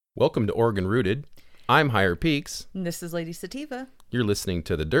Welcome to Oregon Rooted. I'm Higher Peaks. And this is Lady Sativa, You're listening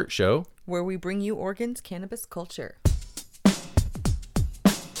to The Dirt Show, where we bring you Oregon's cannabis culture.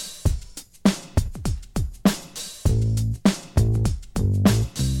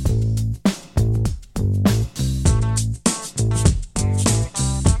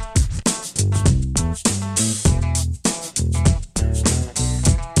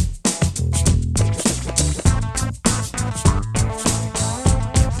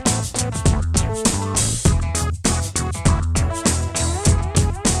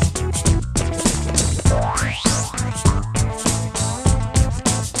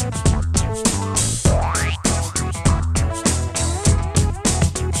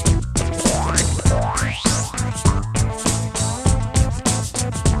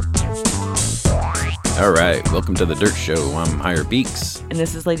 All right, welcome to The Dirt Show. I'm Higher Peaks. And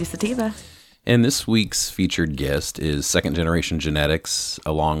this is Lady Sativa. And this week's featured guest is Second Generation Genetics,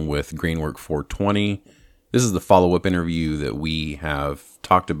 along with Greenwork 420. This is the follow-up interview that we have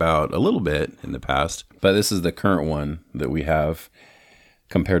talked about a little bit in the past, but this is the current one that we have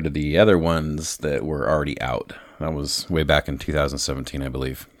compared to the other ones that were already out. That was way back in 2017, I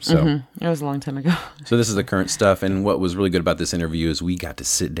believe. So That was a long time ago. So this is the current stuff, and what was really good about this interview is we got to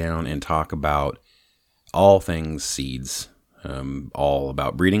sit down and talk about all things seeds, all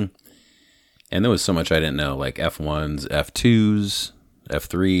about breeding. And there was so much I didn't know, like F1s, F2s,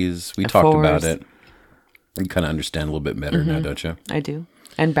 F3s. We talked about it. You kind of understand a little bit better now, don't you? I do.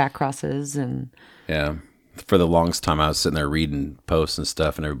 And back crosses and... Yeah. For the longest time, I was sitting there reading posts and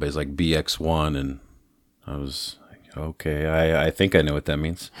stuff, and everybody's like BX1, and I was like, okay, I think I know what that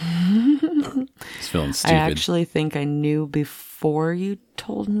means. It's feeling stupid. I actually think I knew before you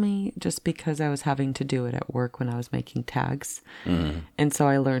told me, just because I was having to do it at work when I was making tags. And so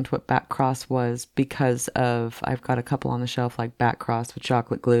I learned what back cross was because of, I've got a couple on the shelf like back cross with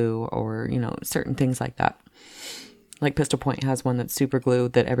chocolate glue or, you know, certain things like that. Like Pistol Point has one that's super glue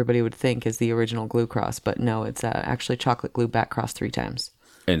that everybody would think is the original glue cross, but no, it's actually chocolate glue back cross 3 times.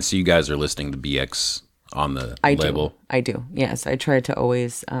 And so you guys are listing the BX on the label? I do. Yes, I try to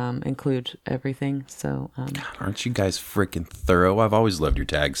always include everything. So, God, aren't you guys freaking thorough? I've always loved your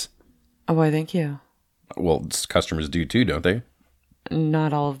tags. Oh, why, thank you. Well, customers do too, don't they?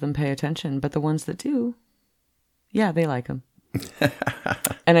 Not all of them pay attention, but the ones that do, yeah, they like them.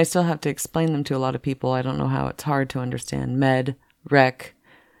 And I still have to explain them to a lot of people. I don't know how it's hard to understand med, rec,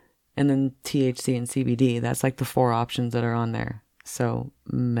 and then THC and CBD. That's like the 4 options that are on there. So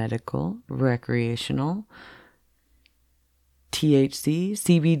medical, recreational, THC,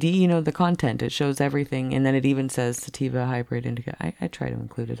 CBD, you know, the content, it shows everything. And then it even says sativa, hybrid, indica. I try to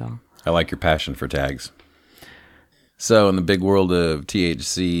include it all. I like your passion for tags. So in the big world of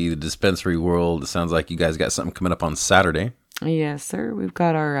THC, the dispensary world, it sounds like you guys got something coming up on Saturday. Yes, sir. We've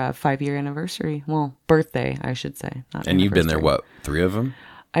got our 5-year anniversary. Well, birthday, I should say. And you've been there, what, 3 of them?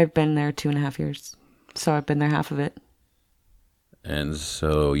 I've been there 2.5 years. So I've been there half of it. And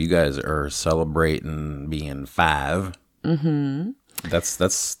so you guys are celebrating being 5. Mm-hmm.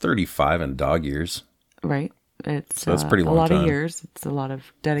 That's 35 in dog years. Right. It's so that's pretty long a lot time. of years. It's a lot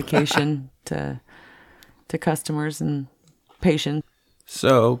of dedication to customers and patience.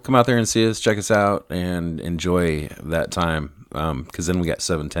 So come out there and see us, check us out, and enjoy that time. Because then we got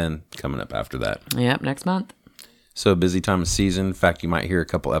 710 coming up after that. Yep, next month. So busy time of season. In fact, you might hear a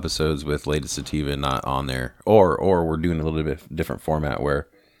couple episodes with Lady Sativa not on there. Or we're doing a little bit different format where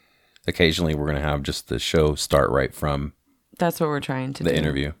occasionally we're going to have just the show start right from That's what we're trying to do. The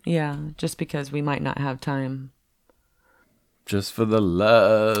interview. Yeah, just because we might not have time. Just for the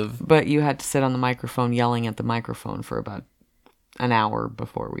love. But you had to sit on the microphone yelling at the microphone for about an hour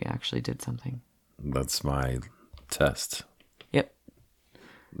before we actually did something. That's my test. Yep.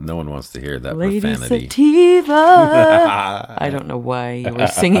 No one wants to hear that Lady profanity. Sativa. I don't know why you were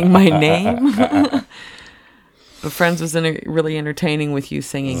singing my name. But Friends was really entertaining with you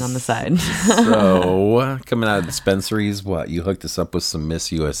singing on the side. So, coming out of dispensaries, what? You hooked us up with some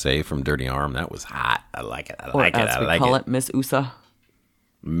Miss USA from Dirty Arm. That was hot. I like it. I like it. I like call it Miss USA.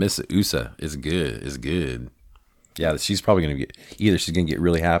 Miss USA is good. Is good. Yeah, she's probably going to get, either she's going to get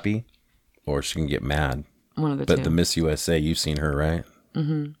really happy or she's going to get mad. One of the two. But the Miss USA, you've seen her, right?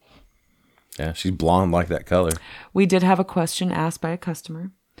 Mm-hmm. Yeah, she's blonde like that color. We did have a question asked by a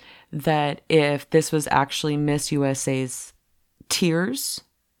customer that if this was actually Miss USA's tears,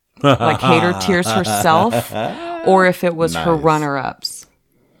 like hater tears herself, or if it was her runner-ups.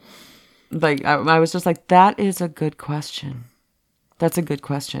 Like, I was just like, that is a good question. That's a good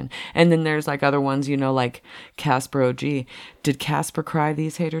question. And then there's like other ones, like Casper OG. Did Casper cry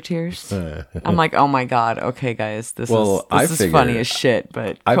these hater tears? I'm like, oh my God. Okay, guys, this is funny as shit,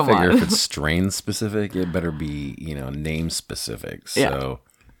 but I come figure on. if it's strain specific, it better be, name specific. So,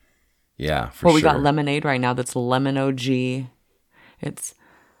 yeah, for Well, we sure. got lemonade right now. That's lemon OG. It's,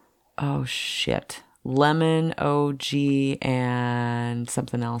 oh shit. Lemon OG and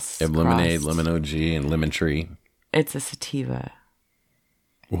something else. They have lemonade, crossed. lemon OG, and lemon tree. It's a sativa.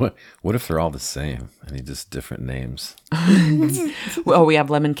 What if they're all the same? I need just different names. Well, we have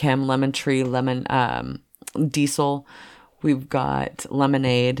lemon chem, lemon tree, lemon diesel. We've got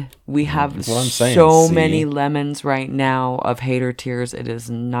lemonade. We have That's what I'm saying. so See? many lemons right now of hater tears. It is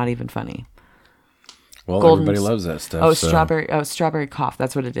not even funny. Well, Golden- everybody loves that stuff. Oh, so- strawberry cough.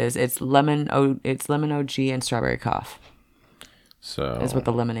 That's what it is. It's lemon OG and strawberry cough So is what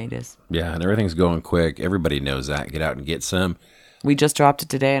the lemonade is. yeah, and everything's going quick. Everybody knows that. Get out and get some. We just dropped it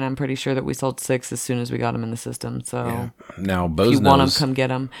today, and I'm pretty sure that we sold 6 as soon as we got them in the system. So Now, if Bo's you want them, Nose. come get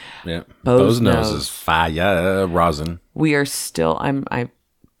them. Yeah, Bo's Bo's Nose Nose. is fire rosin. We are still. I'm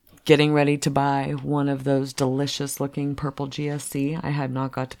getting ready to buy one of those delicious looking purple GSC. I had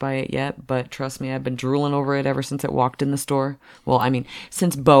not got to buy it yet, but trust me, I've been drooling over it ever since it walked in the store. Well, I mean,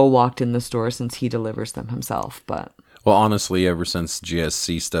 since Bo walked in the store, since he delivers them himself. But Well, honestly, ever since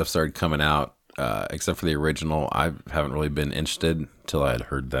GSC stuff started coming out, except for the original, I haven't really been interested till I had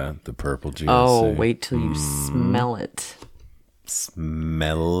heard that the purple GSC. oh, wait till you smell it.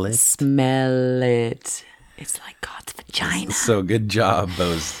 Smell it. Smell it. It's like God's vagina. So good job,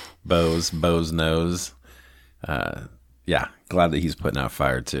 Bo's Nose. Yeah, glad that he's putting out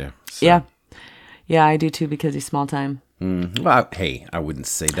fire too. So. Yeah, I do too because he's small time. Well, hey, I wouldn't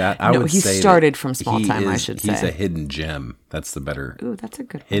say that. I No, would he say started that from small he time, I is- should He's say. a hidden gem. That's the better Ooh, that's a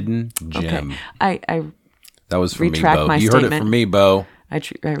good one. hidden gem. Okay, I That was from me, retract Bo. my You heard it statement. from me, Bo. I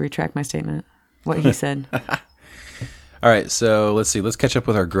retract my statement. What he said. All right, so let's see. Let's catch up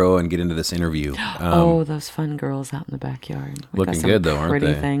with our grow and get into this interview. Oh, those fun girls out in the backyard. We Looking got some good, though, aren't pretty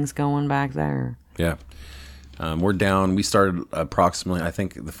they? things going back there. Yeah. We're down. We started approximately, I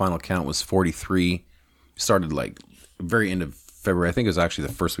think the final count was 43. We started like very end of February. I think it was actually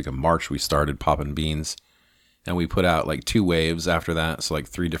the first week of March we started popping beans. And we put out like 2 waves after that. So like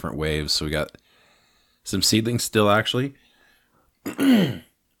 3 different waves. So we got some seedlings still actually.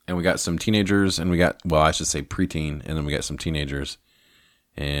 And we got some teenagers and we got, well, I should say preteen. And then we got some teenagers.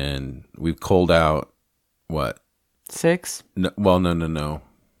 And we've culled out what? 6? No, well, no.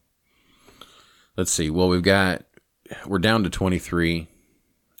 Let's see. Well, we're down to 23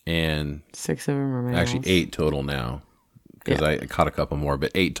 and 6 of them are males. actually 8 total now because Yeah. I caught a couple more,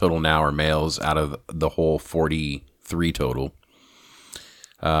 but 8 total now are males out of the whole 43 total.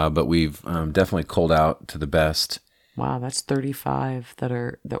 But we've definitely culled out to the best. Wow, that's 35 that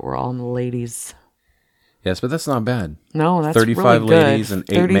were all in the ladies. Yes, but that's not bad. No, that's 35 really good. ladies and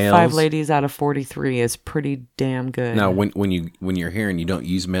 8 35 males. ladies out of 43 is pretty damn good. Now, when you're hearing you don't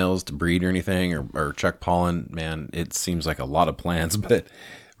use males to breed or anything or check pollen, man, it seems like a lot of plants, but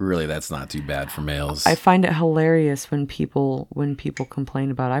really that's not too bad for males. I find it hilarious when people complain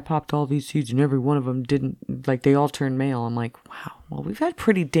about I popped all these seeds and every one of them didn't, like they all turned male. I'm like, wow, well we've had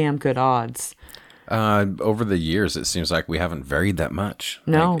pretty damn good odds. Over the years, it seems like we haven't varied that much.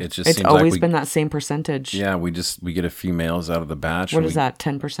 No, Like, it just it's seems always like we, been that same percentage. Yeah, we get a few males out of the batch. What and is that?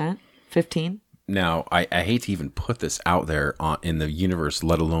 10%? 15? Now, I hate to even put this out there in the universe,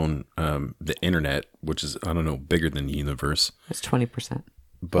 let alone the internet, which is, I don't know, bigger than the universe. It's 20%.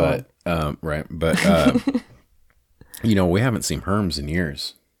 But right, but we haven't seen herms in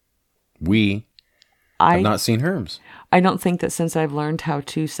years. We have not seen herms. I don't think that since I've learned how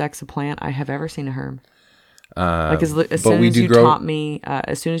to sex a plant, I have ever seen a herm. Like as soon as you taught me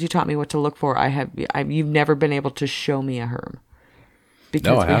what to look for, you've never been able to show me a herm because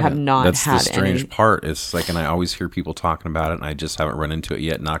No, I we have haven't. not That's had the strange any. part. It's like, and I always hear people talking about it, and I just haven't run into it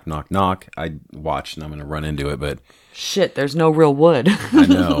yet. Knock, knock, knock. I watched, and I'm going to run into it, but Shit, there's no real wood. I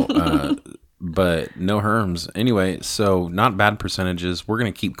know. But no herms. Anyway, so not bad percentages. We're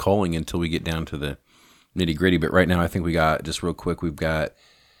going to keep culling until we get down to the nitty gritty. But right now, I think we got, just real quick, we've got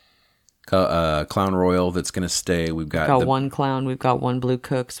Clown Royal that's going to stay. We've got one clown. We've got one blue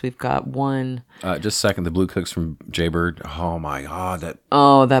cooks. We've got one. just a second, the Blue Cooks from Jaybird. Oh my God. That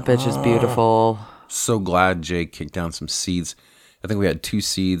bitch is beautiful. So glad Jay kicked down some seeds. I think we had 2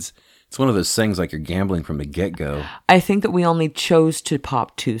 seeds. It's one of those things like you're gambling from the get-go. I think that we only chose to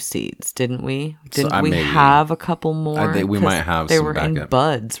pop 2 seeds, didn't we? Didn't we maybe. have a couple more? I think we 'Cause might have They some were in backup.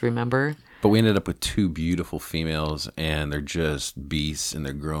 buds, remember? But we ended up with 2 beautiful females, and they're just beasts, and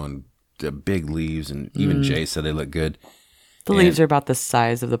they're growing the big leaves, and even Jay said they look good. The leaves are about the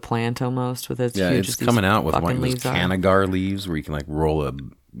size of the plant almost, with as Yeah, huge it's as coming these out with fucking one of those leaves are. Canagar leaves where you can like roll a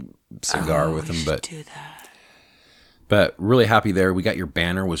cigar with them. We should But do that. really happy there. We got your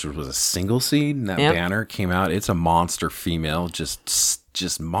banner, which was a single seed, and that Yep. banner came out. It's a monster female,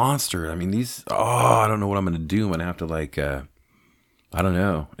 just monster. I mean, I don't know what I'm gonna do. I'm gonna have to like, I don't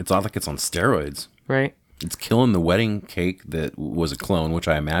know. It's not like it's on steroids. Right? It's killing the wedding cake that was a clone, which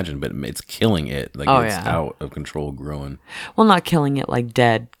I imagine, but it's killing it. Like it's out of control growing. Well, not killing it like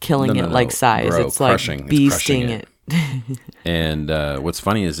dead, killing No, it like size. grow, It's like crushing. It's beasting crushing it. And what's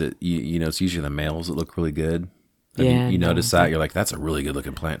funny is that you know it's usually the males that look really good. Yeah, you no. notice that you're like, that's a really good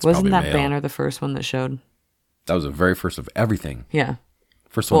looking plant. It's Wasn't probably that male. banner the first one that showed? That was the very first of everything. Yeah.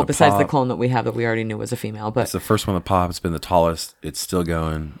 First one. Well, to besides the pop. clone that we have that we already knew was a female, but It's the first one to pop. It's been the tallest. It's still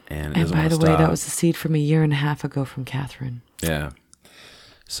going, and it doesn't by want the to way, stop. that was a seed from 1.5 years ago from Catherine. Yeah.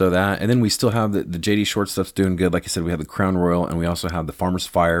 So that, and then we still have the JD Short stuff's doing good. Like I said, we have the Crown Royal, and we also have the Farmer's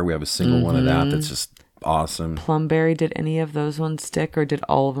Fire. We have a single one of that that's just awesome. Plumberry, did any of those ones stick, or did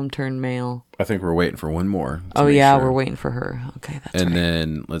all of them turn male? I think we're waiting for one more. Oh yeah, we're waiting for her. Okay, that's And right.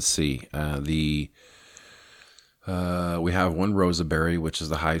 then let's see, we have one Rosaberry, which is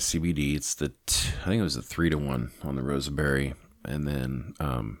the high CBD. It's I think it was a 3-to-1 on the Rosaberry, and then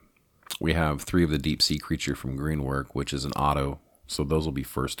we have 3 of the Deep Sea Creature from Greenwork, which is an auto. So those will be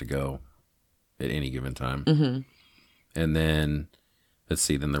first to go at any given time. Mm-hmm. And then let's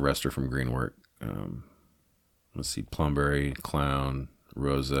see, then the rest are from Greenwork. Let's see, Plumberry, Clown,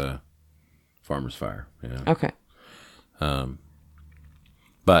 Rosa, Farmer's Fire. Yeah. Okay.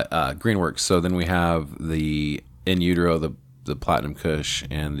 But Greenworks. So then we have the In Utero, the Platinum Kush,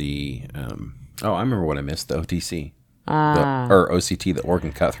 and the I remember what I missed, the OTC, or OCT, the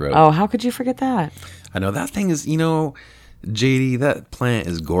Oregon Cutthroat. Oh, how could you forget that? I know that thing is, JD, that plant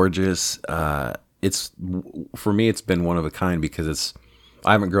is gorgeous. It's, for me, it's been one of a kind because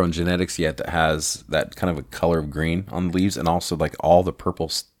I haven't grown genetics yet that has that kind of a color of green on the leaves, and also like all the purple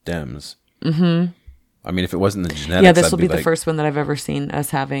stems. Mm-hmm. I mean, if it wasn't the genetics, Yeah, this I'd will be the like, first one that I've ever seen us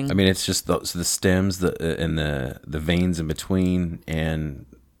having. I mean, it's just the stems, and the veins in between, and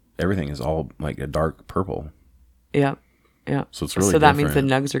everything is all like a dark purple. Yep. Yeah. So it's really So that means the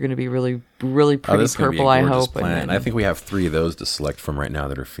different. nugs are going to be really, really pretty This is gonna be a purple, I gorgeous hope. plant. And And then I think we have 3 of those to select from right now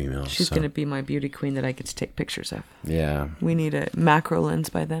that are female. she's so, going to be my beauty queen that I get to take pictures of. yeah. We need a macro lens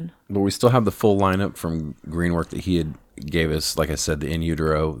by then. But we still have the full lineup from Greenwork that he had gave us. Like I said, the In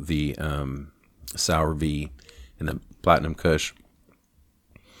Utero, the Sour V, and the Platinum Kush.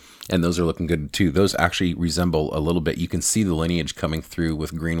 And those are looking good too. Those actually resemble a little bit. You can see the lineage coming through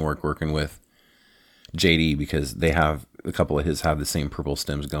with Greenwork working with JD, because they have a couple of his have the same purple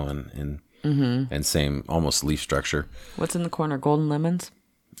stems going and same almost leaf structure. What's in the corner? Golden lemons?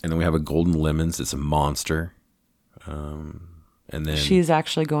 And then we have a Golden Lemons. It's a monster. And then She's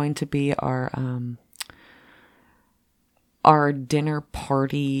actually going to be our dinner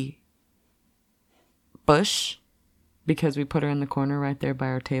party bush, because we put her in the corner right there by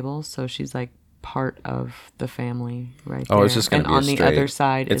our table. So she's like part of the family right there. oh, it's just going to be on a the straight, other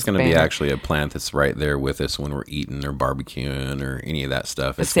side. It's is going to be banner. actually a plant that's right there with us when we're eating or barbecuing or any of that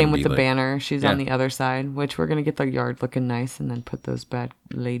stuff. The It's same gonna with be the like- banner. She's Yeah. on the other side, which we're gonna get the yard looking nice, and then put those bad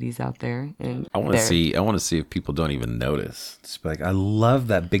ladies out there. And I want to see. I want to see if people don't even notice. Just be like, I love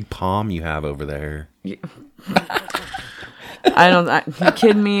that big palm you have over there. You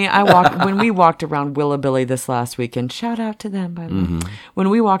kidding me? When we walked around Willabilly this last weekend. Shout out to them, by the way. When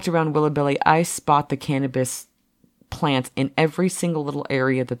we walked around Willabilly, I spot the cannabis plants in every single little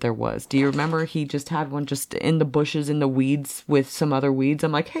area that there was. Do you remember he just had one just in the bushes in the weeds with some other weeds?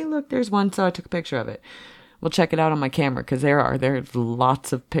 I'm like, hey, look, there's one. So I took a picture of it. We'll check it out on my camera, because there's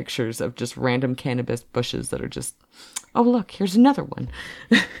lots of pictures of just random cannabis bushes that are just, oh, look, here's another one.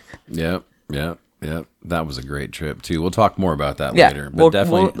 Yep. That was a great trip too. We'll talk more about that Yeah, later. But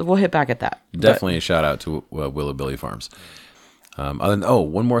definitely, we'll hit back at that. definitely a shout out to Willabilly Farms.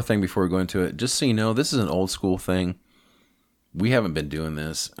 One more thing before we go into it, just so you know, this is an old school thing. We haven't been doing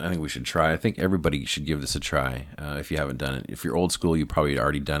this. I think we should try. I think everybody should give this a try if you haven't done it. If you're old school, you probably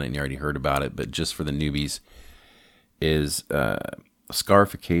already done it and you already heard about it. But just for the newbies, is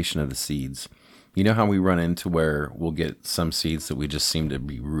scarification of the seeds. You know how we run into where we'll get some seeds that we just seem to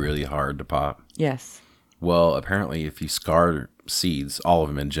be really hard to pop? Yes. Well, apparently if you scar seeds, all of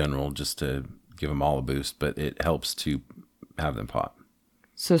them in general, just to give them all a boost, but it helps to have them pop.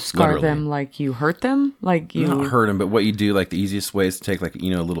 So scar Literally. them like you hurt them? Like You you... don't hurt them, but what you do, like the easiest way is to take like, a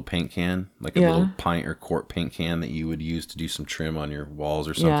little paint can, like a Yeah. little pint or quart paint can that you would use to do some trim on your walls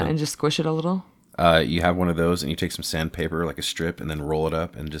or something. Yeah, and just squish it a little? You have one of those and you take some sandpaper, like a strip, and then roll it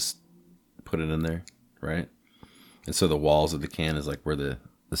up and just put it in there, right? And so the walls of the can is like where the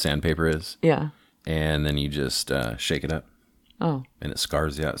sandpaper is. Yeah. And then you just shake it up. Oh. And it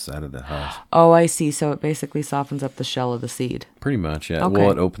scars the outside of the husk. Oh, I see. So it basically softens up the shell of the seed. Pretty much, yeah. Okay.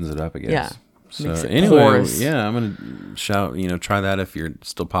 Well, it opens it up, I guess. Yeah. So Makes it anyway, porous. yeah, I'm gonna shout. Try that if you're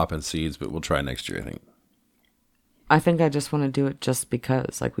still popping seeds, but we'll try next year, I think. I think I just want to do it just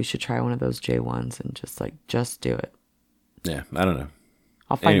because. Like, we should try one of those J1s and just do it. Yeah, I don't know.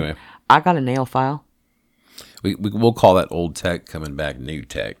 I'll find. Anyway. I got a nail file. We'll call that old tech coming back new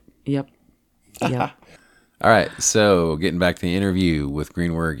tech. Yep. Yep. All right, so getting back to the interview with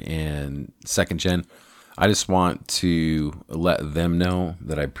Greenwork and Second Gen, I just want to let them know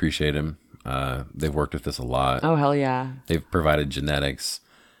that I appreciate them. They've worked with us a lot. Oh, hell yeah. They've provided genetics.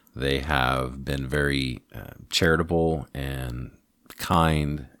 They have been very charitable and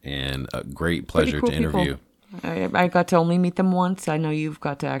kind, and a great pleasure cool to interview. I got to only meet them once. I know you've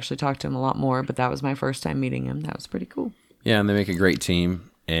got to actually talk to him a lot more, but that was my first time meeting him. That was pretty cool. Yeah, and they make a great team,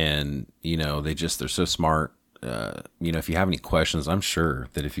 and they're so smart. If you have any questions, I'm sure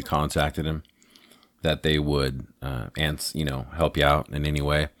that if you contacted them, that they would help you out in any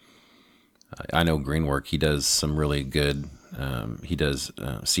way. I know Greenwork, he does some really good. He does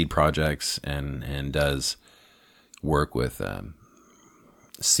seed projects and does work with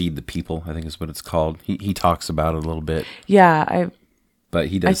Seed the People, I think is what it's called. He talks about it a little bit. Yeah, but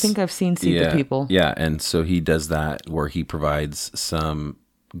he does. I think I've seen Seed the People. Yeah, and so he does that where he provides some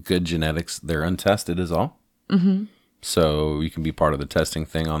good genetics. They're untested is all. Mm-hmm. So you can be part of the testing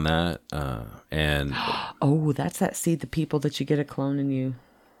thing on that. And oh, that's that Seed the People that you get a clone and you.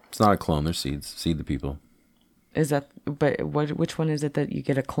 It's not a clone. They're seeds. Seed the People. Is that? But which one is it that you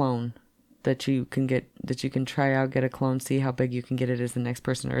get a clone? That you can get, that you can try out, get a clone, see how big you can get it as the next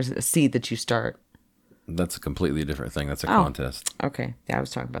person, or is it a seed that you start? That's a completely different thing. That's a contest. Okay. Yeah, I was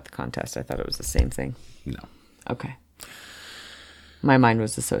talking about the contest. I thought it was the same thing. No. Okay. My mind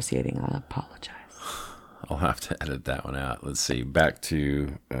was associating. I apologize. I'll have to edit that one out. Let's see. Back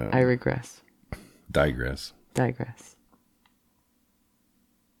to... I regress. Digress.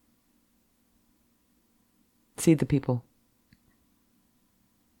 Seed the People.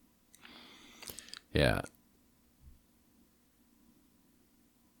 Yeah.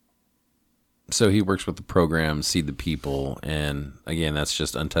 So he works with the program Seed the People, and again, that's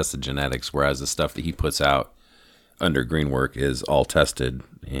just untested genetics, whereas the stuff that he puts out under Greenwork is all tested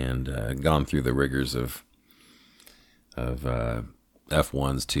and gone through the rigors of F1s,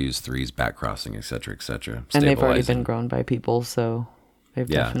 2s, 3s, back crossing, etc., etc. And they've already been grown by people, so they've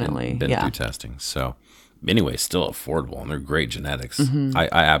definitely been through testing. So anyway, still affordable, and they're great genetics. Mm-hmm. I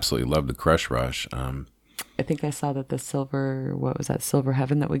absolutely love the Crush Rush. I think I saw that the Silver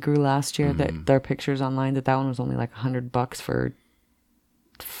Heaven that we grew last year, that there are pictures online that one was only like $100 for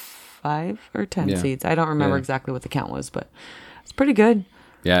 5 or 10 seeds. I don't remember exactly what the count was, but it's pretty good.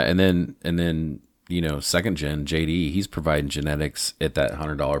 Yeah, and then Second Gen JD, he's providing genetics at that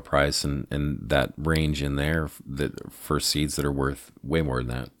 $100 price and that range in there for seeds that are worth way more than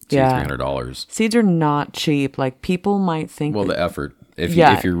that, $200-$300. Seeds are not cheap. Like, people might think. Well, the effort. If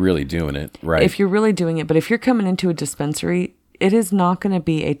you're really doing it, right? If you're really doing it, but if you're coming into a dispensary, it is not going to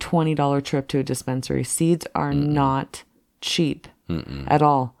be a $20 trip to a dispensary. Seeds are not cheap at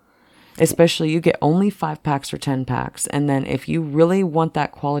all. Especially, you get only 5 packs or 10 packs. And then if you really want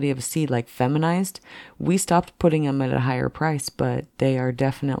that quality of a seed, like feminized, we stopped putting them at a higher price, but they are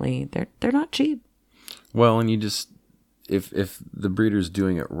definitely, they're not cheap. Well, and you just, if the breeder's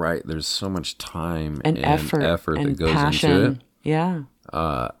doing it right, there's so much time and effort that goes passion. into it. Yeah.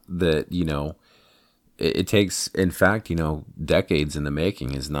 That, it takes, in fact, decades in the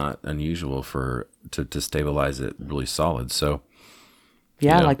making is not unusual to stabilize it really solid. So,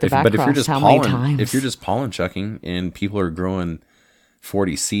 yeah, like the back but cross, many times? If you're just pollen chucking and people are growing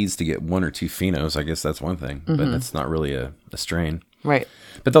 40 seeds to get 1 or 2 phenos, I guess that's one thing, but that's not really a strain. Right.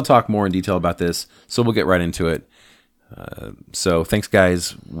 But they'll talk more in detail about this, so we'll get right into it. So thanks,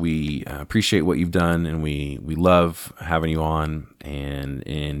 guys. We appreciate what you've done, and we love having you on, and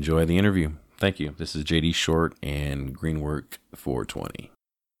enjoy the interview. Thank you. This is JD Short and Greenwork 420.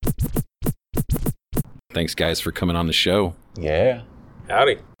 Thanks, guys, for coming on the show. Yeah.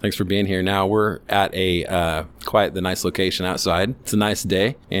 Howdy. Thanks for being here. Now we're at the nice location outside. It's a nice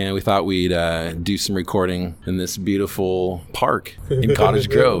day, and we thought we'd do some recording in this beautiful park in Cottage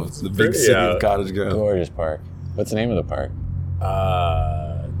Grove, the big city of Cottage Grove. Gorgeous park. What's the name of the park?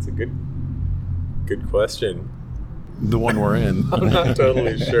 It's a good question. The one we're in. I'm not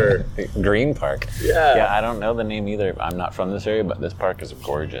totally sure. Green Park. Yeah. Yeah, I don't know the name either. I'm not from this area, but this park is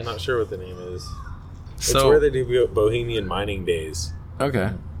gorgeous. I'm not sure what the name is. It's So- where they do Bohemian Mining Days, Okay.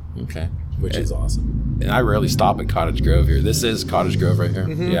 which is awesome. I rarely stop at Cottage Grove here. This is Cottage Grove right here.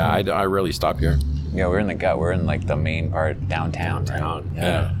 Yeah, I rarely stop here. Yeah, we're in the gut. We're in like the main part downtown.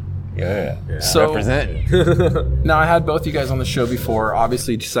 Yeah. Yeah. So Represent. now I had both you guys on the show before.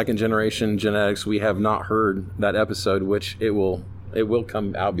 Obviously, second generation genetics. We have not heard that episode, which it will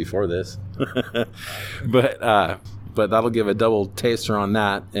come out before this. But that'll give a double taster on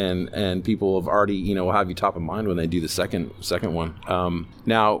that, and people have already, will have you top of mind when they do the second one.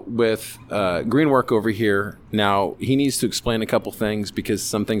 Now with Greenwork over here, now he needs to explain a couple things because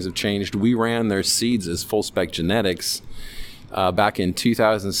some things have changed. We ran their seeds as full spec genetics back in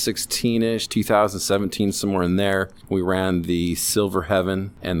 2016-ish, 2017, somewhere in there. We ran the Silver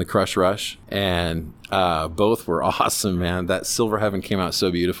Heaven and the Crush Rush, and both were awesome, man. That Silver Heaven came out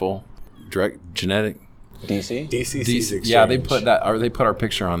so beautiful. Direct genetic. DC? DC Seeds Exchange. Yeah, they put our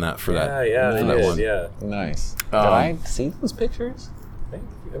picture on that for that. Yeah, for they did, one. yeah. Nice. Did I see those pictures?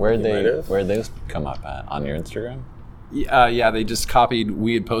 Where'd those come up at? On your Instagram? Yeah, they just copied.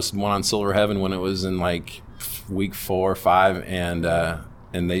 We had posted one on Silver Heaven when it was in like week 4 or 5, and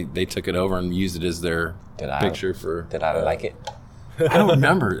they took it over and used it as their picture for. Did I like it? I don't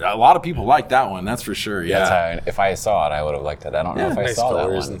remember. A lot of people liked that one. That's for sure. Yeah. That's how, if I saw it, I would have liked it. I don't know if I Nice saw that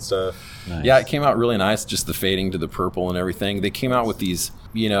colors one. and stuff. Nice. Yeah, it came out really nice, just the fading to the purple and everything. They came out with these,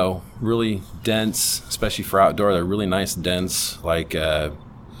 really dense, especially for outdoor. They're really nice, dense, like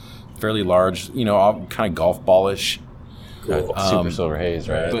fairly large, all kind of golf ballish. Cool. Super silver haze,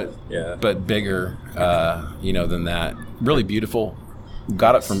 right? But bigger, than that. Really beautiful.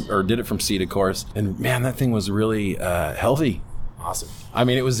 Did it from seed, of course. And man, that thing was really healthy. Awesome. I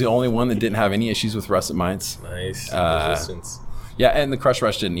mean, it was the only one that didn't have any issues with russet mites. Nice. Resistance. Yeah, and the Crush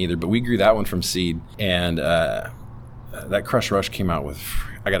Rush didn't either, but we grew that one from seed. And that Crush Rush came out with,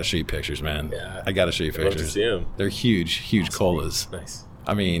 I got to show you pictures, man. Yeah. I got to show you I'd love pictures. to see 'em. They're huge colas. Nice.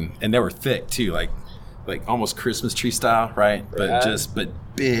 I mean, and they were thick too, like almost Christmas tree style, right? But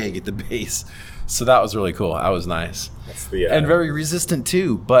big at the base. So that was really cool. That was nice. That's the and very resistant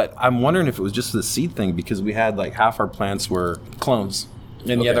too. But I'm wondering if it was just the seed thing, because we had like half our plants were clones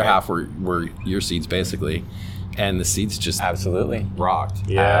and the other half were your seeds basically. And the seeds just absolutely rocked.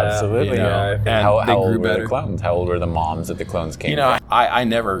 Yeah, absolutely. And how they old grew were better. the clones? How old were the moms that the clones came from? I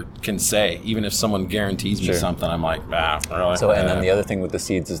never can say. Even if someone guarantees me something, I'm like, really? So, and then the other thing with the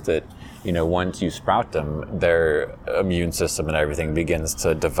seeds is that, once you sprout them, their immune system and everything begins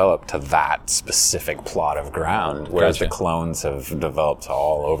to develop to that specific plot of ground, whereas the clones have developed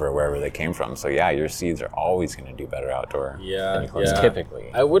all over wherever they came from. So, yeah, your seeds are always going to do better outdoor. Yeah, typically.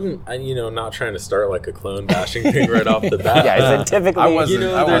 I wouldn't, not trying to start like a clone bashing thing right off the bat. Yeah, I said typically. I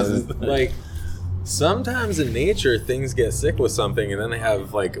wasn't. Like, sometimes in nature, things get sick with something and then they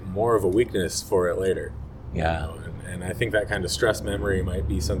have like more of a weakness for it later. Yeah. And I think that kind of stress memory might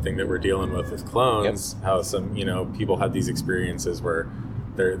be something that we're dealing with clones. Yep. How some, people have these experiences where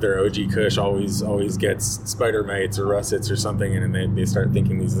their OG Kush always gets spider mites or russets or something, and then they start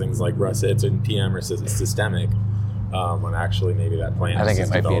thinking these things like russets and PM are systemic, when actually maybe that plant. I think it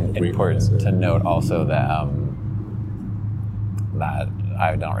might be important to note also that that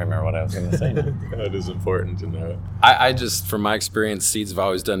I don't remember what I was going to say. That is important to know. I just, from my experience, seeds have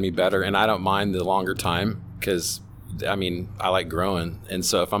always done me better, and I don't mind the longer time because. I like growing, and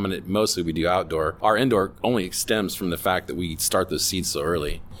so if I'm gonna, mostly we do outdoor. Our indoor only stems from the fact that we start those seeds so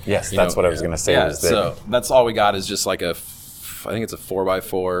early. Yes, that's what I was gonna say. Yeah, so that's all we got is just like I think it's a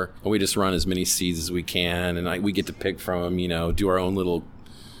 4x4, and we just run as many seeds as we can, and we get to pick from them. Do our own little,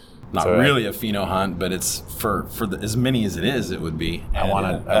 not really a pheno hunt, but it's for as many as it is, it would be. I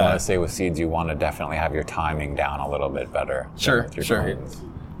want to say with seeds, you want to definitely have your timing down a little bit better. Sure.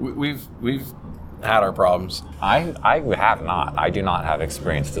 We've had our problems. I have not. I do not have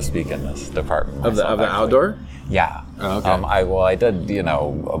experience to speak in this department of the outdoor. Yeah. Oh, okay. I did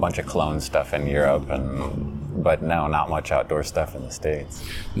a bunch of clone stuff in Europe, but no, not much outdoor stuff in the States.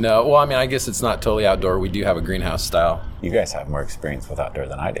 No, well, I guess it's not totally outdoor. We do have a greenhouse style. You guys have more experience with outdoor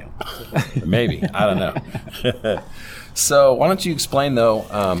than I do. Maybe, I don't know. So why don't you explain though?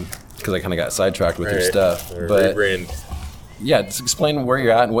 Because I kind of got sidetracked with your stuff. But rebrand. Yeah, just explain where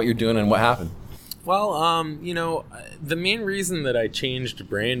you're at and what you're doing and what happened. Well, the main reason that I changed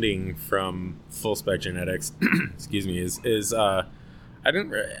branding from Full Spec Genetics, excuse me, is I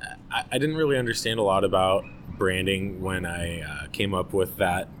didn't really understand a lot about branding when I came up with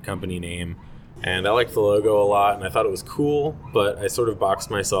that company name, and I liked the logo a lot, and I thought it was cool, but I sort of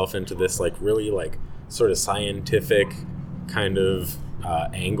boxed myself into this really sort of scientific kind of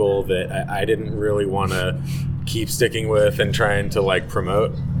angle that I didn't really want to keep sticking with and trying to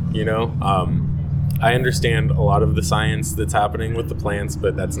promote, I understand a lot of the science that's happening with the plants,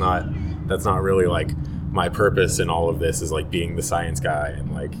 but that's not really like my purpose in all of this, is like being the science guy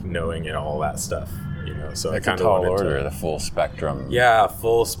and like knowing it, all that stuff, you know. So It's I a kind of tall wanted order, to, the full spectrum. yeah,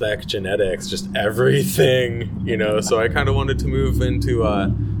 full spec genetics, just everything, you know. So I kind of wanted to move into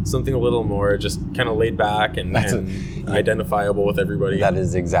something a little more just kind of laid back and identifiable with everybody. That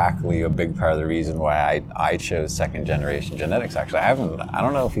is exactly a big part of the reason why I chose second generation genetics. Actually, I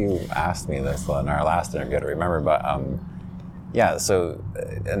don't know if you asked me this in our last interview, I don't remember, but yeah, so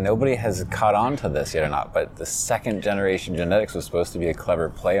nobody has caught on to this yet or not, but the second generation genetics was supposed to be a clever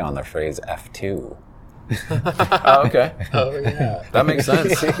play on the phrase F2. Oh, okay. Oh yeah, That makes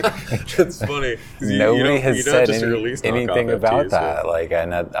sense. that's funny. Nobody has said release anything knockoff about F2, that. so- Like,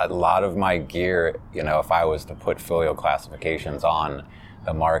 and a lot of my gear, you know, if I was to put folio classifications on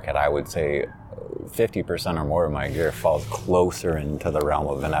the market, I would say 50% or more of my gear falls closer into the realm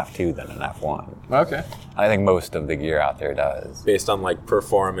of an F2 than an F1. Okay. I think most of the gear out there does. Based on like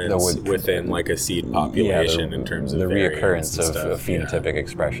performance within like a seed population in terms of the variants reoccurrence and of stuff. phenotypic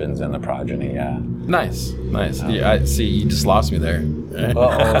expressions in the progeny. Yeah. Nice. Yeah, I see. You just lost me there.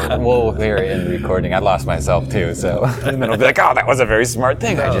 Well, we're in recording. I lost myself too, so and then I'll be like, "Oh, that was a very smart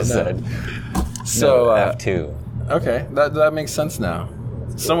thing I just said." So F2. okay, that makes sense now.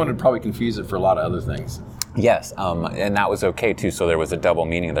 Someone would probably confuse it for a lot of other things. Yes, and that was okay too. So there was a double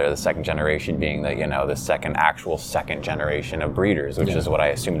meaning there. The second generation being that, you know, the second generation of breeders, which is what I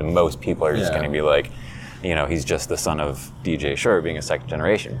assumed most people are just going to be like, you know, he's just the son of DJ Shore being a second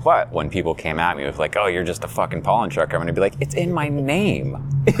generation. But when people came at me with like, oh, you're just a fucking pollen chucker, I'm going to be like, it's in my name.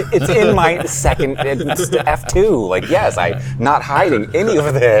 It's in my second, it's F2. Like, yes, I'm not hiding any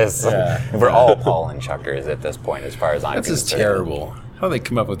of this. Yeah. We're all pollen chuckers at this point, as far as I'm That's concerned. just terrible. How do they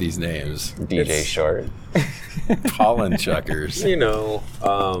come up with these names? DJ Short. Pollen chuckers. You know,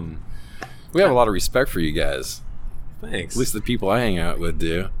 We have a lot of respect for you guys. thanks. At least the people I hang out with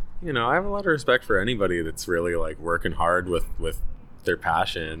do. You know, I have a lot of respect for anybody that's really like working hard with their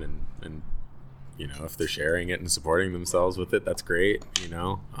passion and you know, if they're sharing it and supporting themselves with it, that's great, you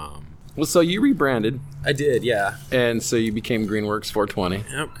know. Well, so you rebranded, I did, yeah. and so you became Greenworks 420,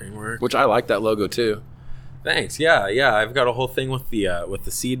 Yep, Greenwork. which I like that logo too. Thanks. Yeah. I've got a whole thing with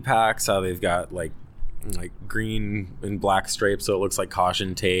the seed packs, how they've got like green and black stripes, so it looks like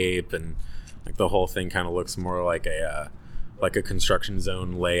caution tape, and like the whole thing kind of looks more like a construction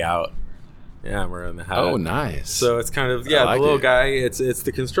zone layout. Yeah, I'm wearing the hat. Oh, nice. So it's kind of I the like little it. guy. It's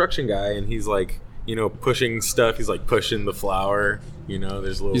the construction guy, and he's like, you know, pushing stuff. He's like pushing the flower. You know,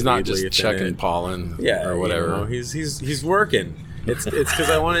 there's a little. He's not weed just leaf in checking it. pollen or You whatever. know, he's working. It's because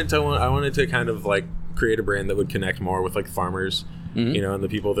I wanted to kind of like create a brand that would connect more with like farmers, Mm-hmm. you know, and the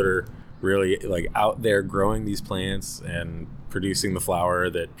people that are really like out there growing these plants and producing the flower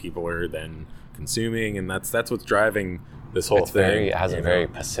that people are then consuming, and that's what's driving this whole thing. It has a you very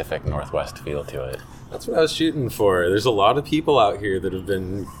know? Pacific Northwest feel to it. That's what I was shooting for. There's a lot of people out here that have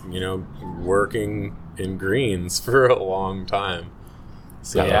been, you know, working in greens for a long time.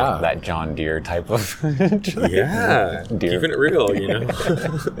 So Yeah. That John Deere type of yeah, Deer. keeping it real, you know.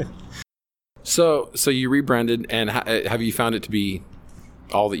 So you rebranded, and have you found it to be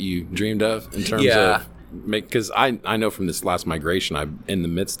all that you dreamed of in terms Yeah. of because I know from this last migration I'm in the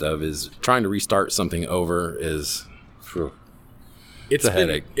midst of is trying to restart something over is It's a been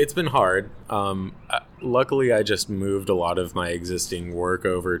headache. It's been hard. Luckily, I just moved a lot of my existing work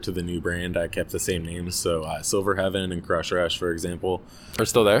over to the new brand. I kept the same names, so Silver Heaven and Crush Rush, for example. are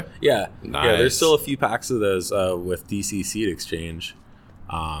still there. Yeah, Nice. there's still a few packs of those with DC Seed Exchange.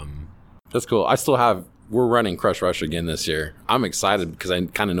 That's cool. We're running Crush Rush again this year. I'm excited because I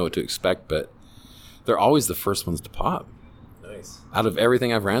kind of know what to expect, but they're always the first ones to pop. Nice. Out of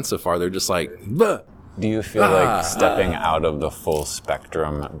everything I've ran so far, they're just like, "Bleh." Do you feel like stepping out of the full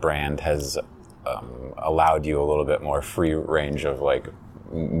spectrum brand has allowed you a little bit more free range of like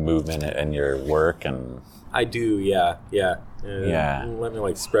movement in your work? And I do, yeah. Yeah. Let me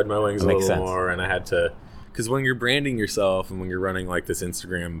like spread my wings a Makes little sense. more, and I had to, because when you're branding yourself and when you're running like this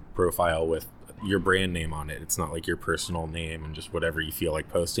Instagram profile with your brand name on it, it's not like your personal name and just whatever you feel like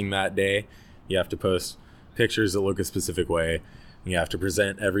posting that day. You have to post pictures that look a specific way. You have to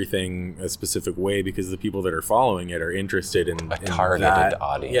present everything a specific way because the people that are following it are interested in targeted that.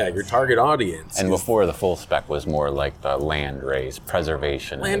 audience. Yeah, your target audience. and is before the full spec was more like the land race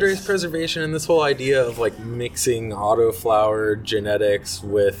preservation. landrace preservation and this whole idea of like mixing autoflower genetics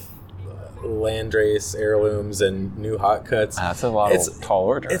with landrace heirlooms and new hot cuts. That's a lot of tall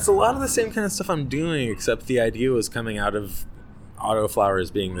order. It's a lot of the same kind of stuff I'm doing, except the idea was coming out of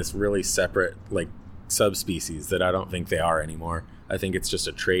autoflowers being this really separate like subspecies that I don't think they are anymore. I think it's just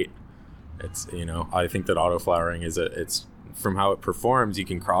a trait, It's, I think that autoflowering it's from how it performs, you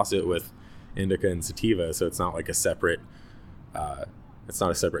can cross it with indica and sativa, so it's not like a separate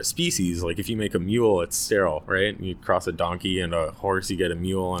species. Like if you make a mule, it's sterile, right? You cross a donkey and a horse, you get a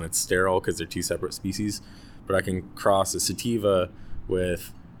mule, and it's sterile because they're two separate species. But I can cross a sativa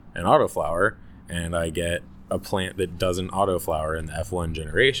with an autoflower, and I get a plant that doesn't autoflower in the F1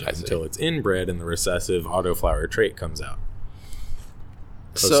 generation until it's inbred and the recessive autoflower trait comes out.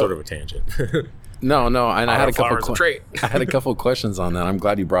 So it's sort of a tangent. No, and I had a couple trait. questions on that. I'm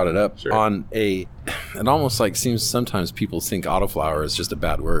glad you brought it up. Sure. It almost like seems sometimes people think autoflower is just a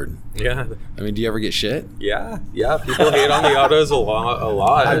bad word. Yeah. I mean, do you ever get shit? Yeah. People hate on the autos a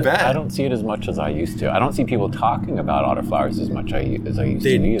lot. I bet. I don't see it as much as I used to. I don't see people talking about autoflowers as much as I used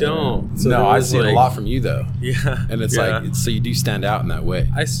to. They don't. So no, I see it a lot from you though. Yeah. And it's like, so you do stand out in that way.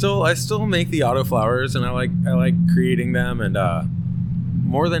 I still make the autoflowers, and I like creating them, and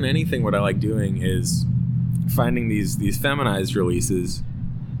more than anything, what I like doing is finding these feminized releases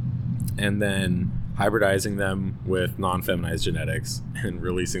and then hybridizing them with non-feminized genetics and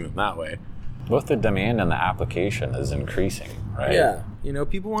releasing them that way. Both the demand and the application is increasing, right? Yeah.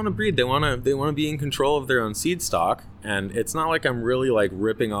 People want to breed. They want to be in control of their own seed stock, and it's not like I'm really like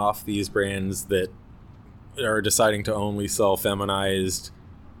ripping off these brands that are deciding to only sell feminized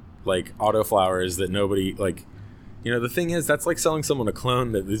like autoflowers that nobody like. The thing is, that's like selling someone a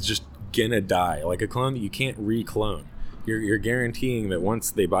clone that is just gonna die, like a clone that you can't re-clone. You're guaranteeing that once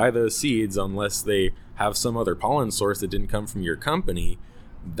they buy those seeds, unless they have some other pollen source that didn't come from your company,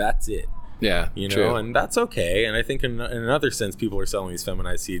 that's it. Yeah, true. And that's okay. And I think in another sense, people are selling these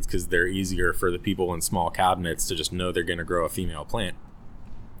feminized seeds because they're easier for the people in small cabinets to just know they're gonna grow a female plant.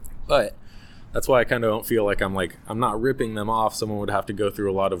 But that's why I kind of don't feel like I'm not ripping them off. Someone would have to go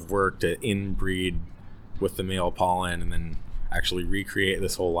through a lot of work to inbreed with the male pollen and then actually recreate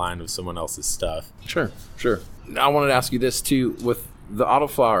this whole line of someone else's stuff. Sure. I wanted to ask you this too, with the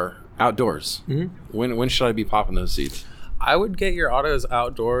autoflower outdoors. Mm-hmm. When should I be popping those seeds? I would get your autos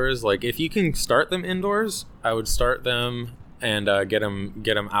outdoors. Like if you can start them indoors, I would start them and get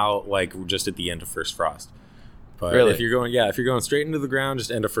them out like just at the end of first frost. But really? if you're going straight into the ground,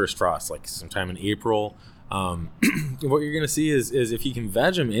 just end of first frost, like sometime in April. What you're gonna see is if you can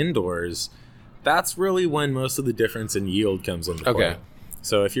veg them indoors, that's really when most of the difference in yield comes into play. Okay.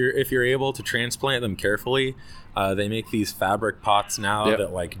 So if you're able to transplant them carefully, they make these fabric pots now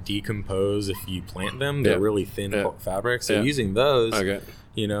that like decompose if you plant them. They're really thin fabric. So using those,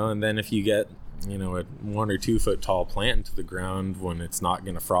 and then if you get a 1 or 2 foot tall plant into the ground when it's not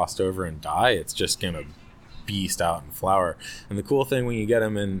going to frost over and die, it's just going to beast out and flower. And the cool thing when you get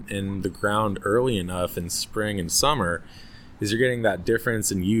them in the ground early enough in spring and summer is you're getting that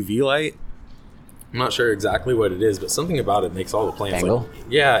difference in UV light. I'm not sure exactly what it is, but something about it makes all the plants angle?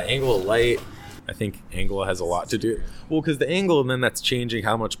 Angle of light. I think angle has a lot to do. Well, because the angle, and then that's changing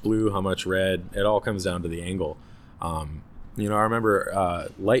how much blue, how much red. It all comes down to the angle. I remember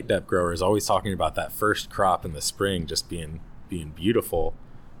light depth growers always talking about that first crop in the spring just being beautiful.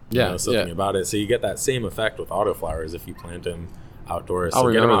 Something about it. So you get that same effect with autoflowers if you plant them outdoors.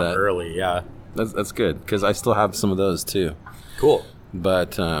 So get them out early. Yeah, that's good because I still have some of those too. Cool.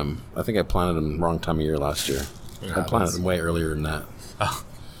 But I think I planted them wrong time of year last year. I planted them way earlier than that.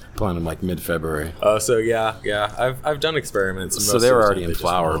 Planted them like mid-February. Oh, so yeah. I've done experiments. So they were already in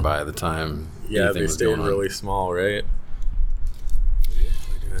flower by the time. Yeah, they stayed really small, right?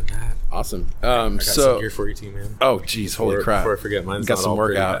 We're doing that. Awesome. I got some here for you too, man. Oh, geez, holy crap! Before I forget, mine's got not some all work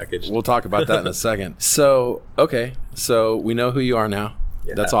pretty out. packaged. We'll talk about that in a second. So we know who you are now.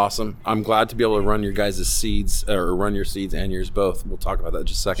 Yeah. That's awesome. I'm glad to be able to run your guys' seeds, or run your seeds and yours both. We'll talk about that in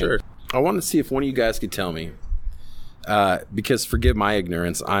just a second. Sure. I wanted to see if one of you guys could tell me, because forgive my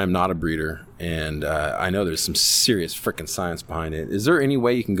ignorance, I am not a breeder, and I know there's some serious freaking science behind it. Is there any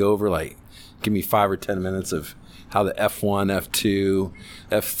way you can go over, like, give me 5 or 10 minutes of how the F1, F2,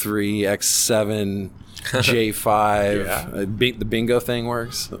 F3, X7, J5, the bingo thing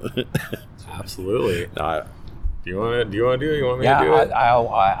works? Absolutely. No, Do you want to do it? You want me to do it?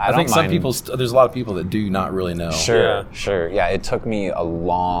 I think don't some mind. people, there's a lot of people that do not really know. Sure. Yeah, it took me a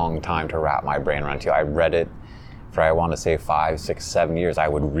long time to wrap my brain around it. I read it for, I want to say 5, 6, 7 years. I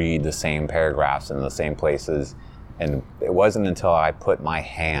would read the same paragraphs in the same places. And it wasn't until I put my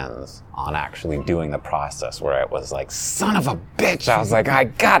hands on actually doing the process where it was like, son of a bitch. I was like, I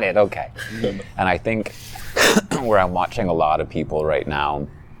got it. Okay. And I think where I'm watching a lot of people right now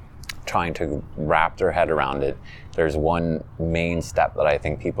trying to wrap their head around it, there's one main step that I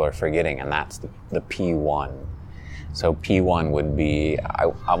think people are forgetting, and that's the P1. So P1 would be,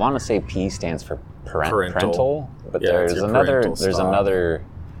 I want to say P stands for parental, but there's another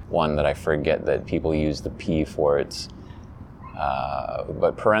one that I forget that people use the P for. It's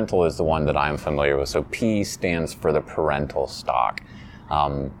but parental is the one that I'm familiar with. So P stands for the parental stock.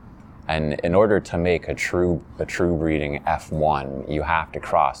 And in order to make a true breeding F1, you have to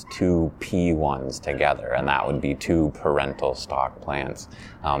cross two P1s together, and that would be two parental stock plants.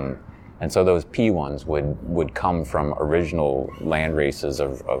 And so those P1s would come from original land races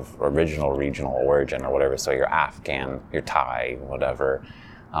of original regional origin or whatever. So your Afghan, your Thai, whatever.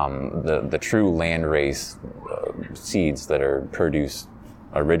 The true land race seeds that are produced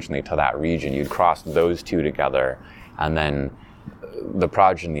originally to that region, you'd cross those two together, and then the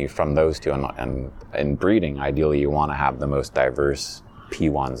progeny from those two. And in breeding, ideally, you want to have the most diverse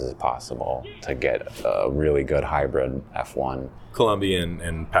P1s as possible to get a really good hybrid F1. Colombian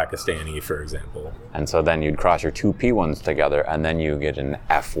and Pakistani, for example. And so then you'd cross your two P1s together, and then you get an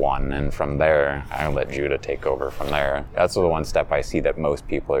F1, and from there, I'll let Judah take over from there. That's the one step I see that most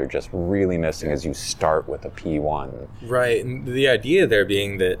people are just really missing, is you start with a P1. Right, and the idea there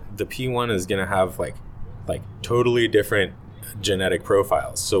being that the P1 is going to have like totally different genetic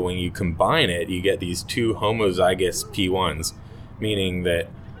profiles. So when you combine it, you get these two homozygous P1s, meaning that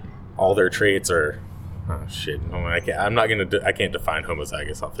all their traits are... Oh shit! I can't define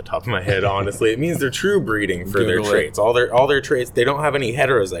homozygous off the top of my head. Honestly, it means they're true breeding for their traits. All their traits. They don't have any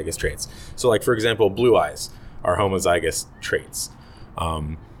heterozygous traits. So, like for example, blue eyes are homozygous traits,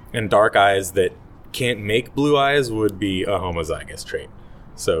 and dark eyes that can't make blue eyes would be a homozygous trait.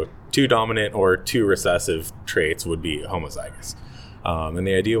 So, two dominant or two recessive traits would be homozygous. And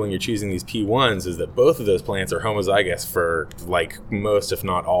the idea when you're choosing these P1s is that both of those plants are homozygous for like most, if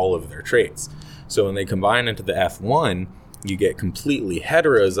not all, of their traits. So when they combine into the F1, you get completely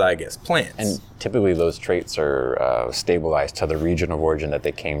heterozygous plants. And typically those traits are stabilized to the region of origin that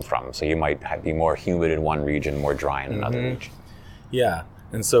they came from. So you might be more humid in one region, more dry in another region. Yeah.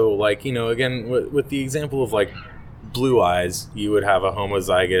 And so, like, you know, again, with the example of like blue eyes, you would have a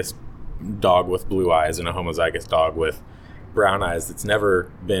homozygous dog with blue eyes and a homozygous dog with brown eyes that's never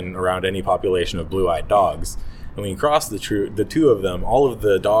been around any population of blue-eyed dogs. And when you cross the two of them, all of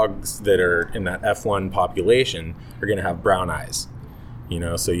the dogs that are in that F1 population are going to have brown eyes. You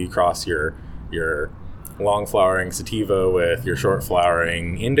know, so you cross your long-flowering sativa with your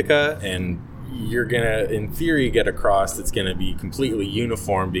short-flowering indica, and you're going to, in theory, get a cross that's going to be completely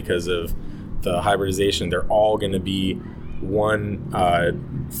uniform because of the hybridization. They're all going to be one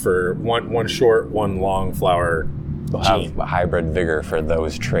short, one long flower They'll have hybrid vigor for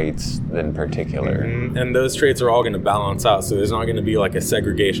those traits in particular. Mm-hmm. And those traits are all going to balance out, so there's not going to be like a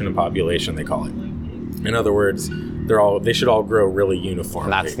segregation of population, they call it. In other words, they should all grow really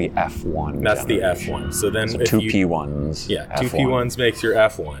uniformly. And that's the F1. That's the F1. So then two P1s. Yeah, F1. two P1s makes your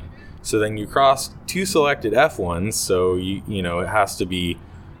F1. So then you cross two selected F1s, so you know, it has to be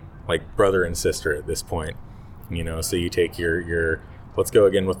like brother and sister at this point. You know, so you take your let's go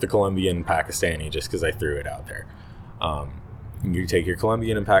again with the Colombian Pakistani, just because I threw it out there. You take your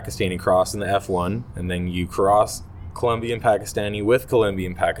Colombian and Pakistani cross in the F1, and then you cross Colombian Pakistani with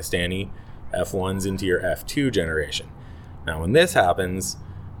Colombian Pakistani F1s into your F2 generation. Now, when this happens,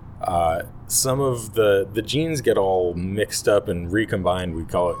 some of the genes get all mixed up and recombined. We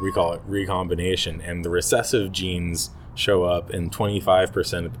call it recombination, and the recessive genes show up in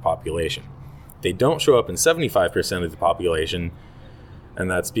 25% of the population. They don't show up in 75% of the population. And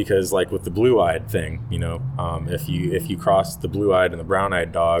that's because, like with the blue-eyed thing, you know, if you cross the blue-eyed and the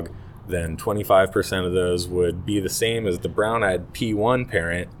brown-eyed dog, then 25% of those would be the same as the brown-eyed P1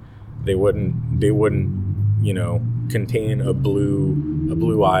 parent. They wouldn't, you know, contain a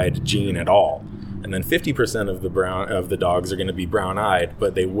blue-eyed gene at all. And then 50% of the dogs are going to be brown-eyed,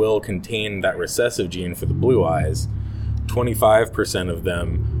 but they will contain that recessive gene for the blue eyes. 25% of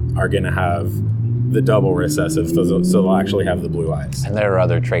them are going to have the double recessive, so they'll actually have the blue eyes. And there are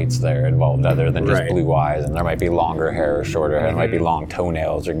other traits there involved other than just blue eyes, and there might be longer hair or shorter hair, there might be long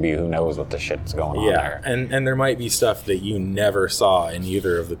toenails, or be who knows what the shit's going on there. And there might be stuff that you never saw in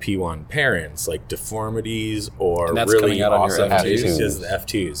either of the P1 parents, like deformities or really awesome F2s. Is the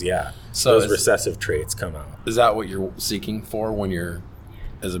F2s, yeah. So those recessive traits come out. Is that what you're seeking for when you're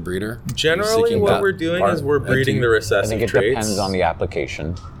as a breeder? Generally, what we're doing is we're breeding the recessive traits. I think it depends on the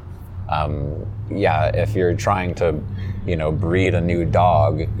application. If you're trying to, you know, breed a new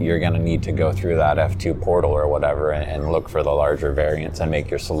dog, you're going to need to go through that F2 portal or whatever and look for the larger variants and make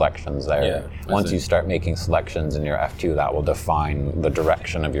your selections there. Yeah, Once you start making selections in your F2, that will define the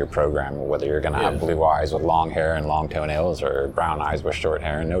direction of your program, whether you're going to have blue eyes with long hair and long toenails or brown eyes with short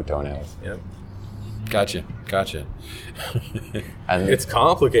hair and no toenails. Yep. Gotcha. And It's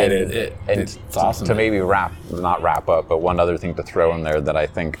complicated. it's awesome. To maybe not wrap up, but one other thing to throw in there that I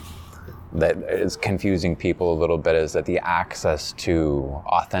think that is confusing people a little bit is that the access to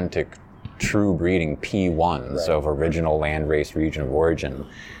authentic, true breeding P1s of original landrace region of origin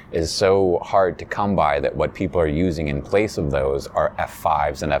is so hard to come by that what people are using in place of those are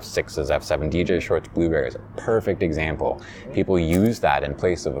F5s and F6s, F7. DJ Short's Blueberry is a perfect example. People use that in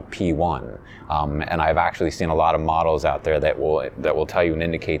place of a P1. And I've actually seen a lot of models out there that will tell you and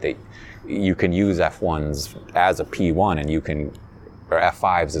indicate that you can use F1s as a P1 and you can, or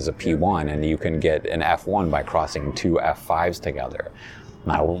F5s as a P1, and you can get an F1 by crossing two F5s together.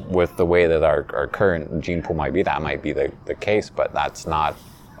 Now, with the way that our current gene pool might be, that might be the case, but that's not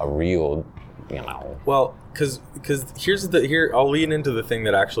a real, Well, because here I'll lead into the thing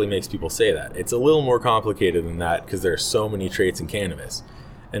that actually makes people say that. It's a little more complicated than that because there are so many traits in cannabis,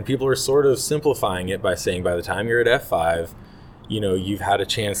 and people are sort of simplifying it by saying by the time you're at F5, you've had a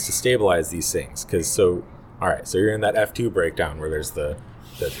chance to stabilize these things. So you're in that F2 breakdown where there's the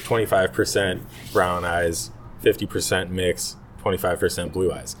 25% brown eyes, 50% mix, 25%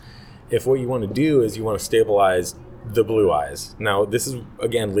 blue eyes. If what you want to do is you want to stabilize the blue eyes. Now, this is,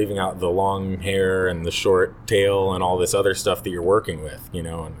 again, leaving out the long hair and the short tail and all this other stuff that you're working with, and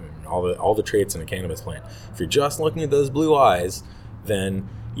all the traits in a cannabis plant. If you're just looking at those blue eyes, then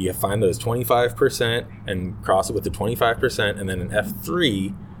you find those 25% and cross it with the 25%, and then in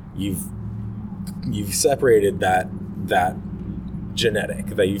F3, you've separated that genetic,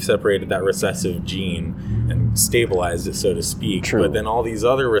 that you've separated that recessive gene and stabilized it, so to speak. True. But then all these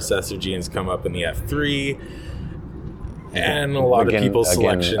other recessive genes come up in the F3, and a lot of people's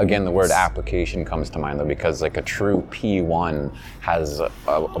selections. Again, the word application comes to mind, though, because like a true P1 has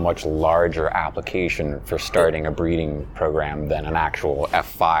a much larger application for starting a breeding program than an actual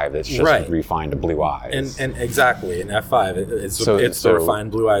F5 that's just refined to blue eyes. And exactly, an F5, it's the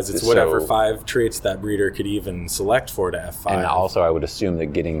refined blue eyes. It's whatever 5 traits that breeder could even select for to F5. And also, I would assume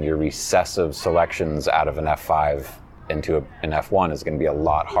that getting your recessive selections out of an F5 into an F1 is going to be a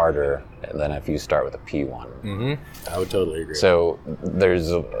lot harder than if you start with a P1. Mm-hmm. I would totally agree. So there's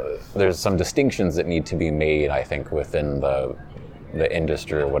some distinctions that need to be made, I think, within the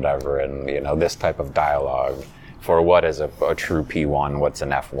industry or whatever, and this type of dialogue for what is a true P1, what's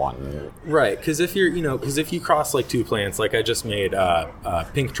an F1. Right, because if you cross like 2 plants, like I just made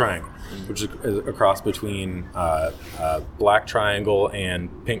Pink Triangle, which is a cross between Black Triangle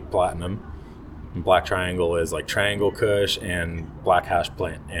and Pink Platinum. Black Triangle is like Triangle Kush and Black Hash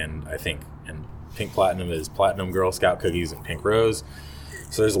Plant, and Pink Platinum is Platinum Girl Scout Cookies and Pink Rose.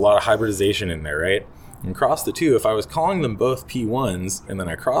 So there's a lot of hybridization in there, right? And across the 2, if I was calling them both P1s and then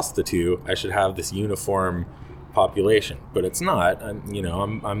I crossed the 2, I should have this uniform population, but it's not.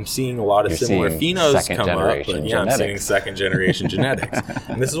 I'm seeing a lot of similar phenos come up, but I'm seeing second generation genetics,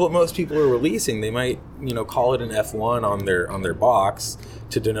 and this is what most people are releasing. They might call it an F1 on their box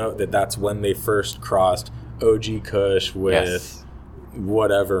to denote that that's when they first crossed OG Kush with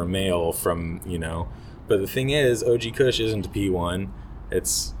whatever male from But the thing is, OG Kush isn't a P1.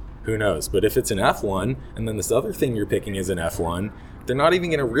 It's who knows. But if it's an F1, and then this other thing you're picking is an F1. They're not even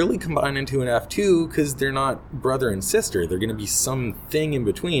going to really combine into an F2 because they're not brother and sister. They're going to be something in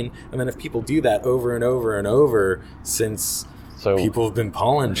between. And then if people do that over and over and over since people have been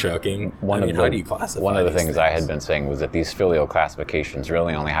pollen choking, how do you classify one of the these things I had been saying was that these filial classifications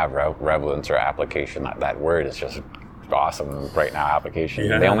really only have relevance or application. That word is just awesome right now, application.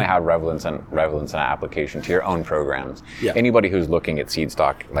 Yeah. They only have relevance and application to your own programs. Yeah. Anybody who's looking at seed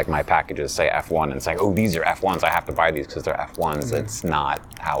stock, like my packages say F1 and saying, oh, these are F1s, I have to buy these because they're F1s. It's not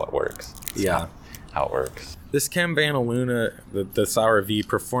how it works. It's not how it works. This ChemVanna Luna, the Sour V,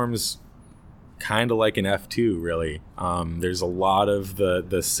 performs kind of like an F2, really. There's a lot of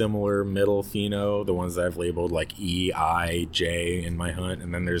the similar middle pheno, the ones that I've labeled like E, I, J in my hunt,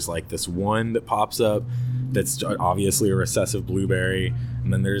 and then there's like this one that pops up that's obviously a recessive blueberry,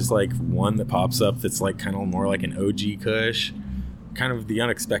 and then there's like one that pops up that's like kind of more like an OG Kush, kind of the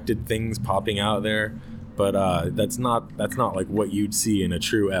unexpected things popping out there. But that's not like what you'd see in a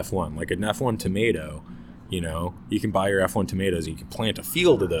true F1, like an F1 tomato. You can buy your F1 tomatoes, and you can plant a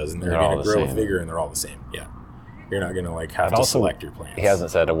field of those, and they're going to grow with vigor, and they're all the same. Yeah. You're not going to have to select your plants. He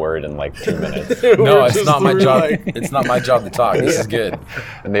hasn't said a word in like 2 minutes. No, it's not my job. It's not my job to talk. This is good.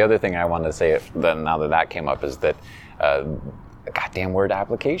 And the other thing I wanted to say now that came up is that goddamn word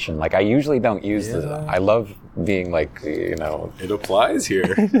application. Like I usually don't use this. I love being like, It applies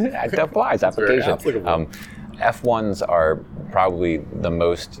here. It applies. Application. It's very applicable. F1s are probably the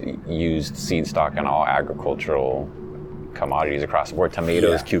most used seed stock in all agricultural commodities across the board.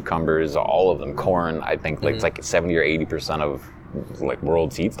 Tomatoes, cucumbers, all of them. Corn, I think it's like 70 or 80% of like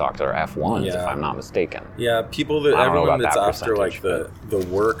world seed stocks are F1s, if I'm not mistaken. Yeah, everyone that's after like the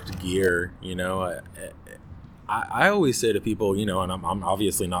worked gear, you know, I always say to people, you know, and I'm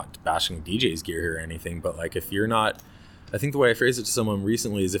obviously not bashing DJ's gear here or anything, but like if you're not, I think the way I phrased it to someone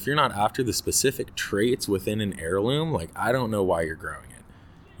recently is if you're not after the specific traits within an heirloom, like I don't know why you're growing it.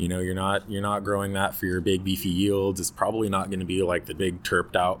 You know, you're not growing that for your big beefy yields. It's probably not going to be like the big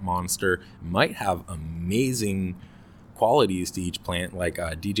terped out monster. It might have amazing qualities to each plant, like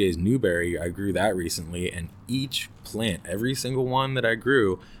DJ's Newberry. I grew that recently, and each plant, every single one that I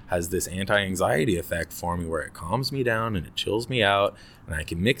grew, has this anti-anxiety effect for me where it calms me down and it chills me out, and I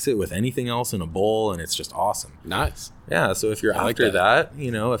can mix it with anything else in a bowl, and it's just awesome. Nice. Yeah, so if you're after that, you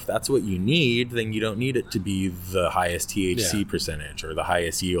know, if that's what you need, then you don't need it to be the highest THC percentage or the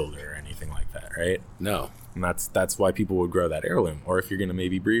highest yield or anything like that, right? No. And that's why people would grow that heirloom. Or if you're going to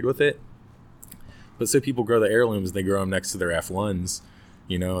maybe breed with it, but so people grow the heirlooms, they grow them next to their F1s,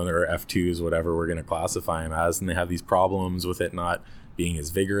 you know, and their F2s, whatever we're going to classify them as, and they have these problems with it not being as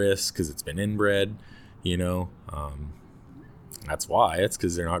vigorous because it's been inbred, you know. That's why. It's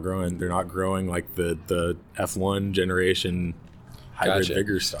because they're not growing like the F1 generation hybrid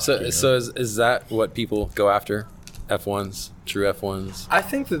vigor stock. So, you know? so is that what people go after? F1s, true F1s. I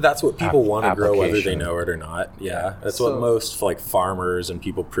think that's what people want to grow, whether they know it or not. Yeah, that's what most like farmers and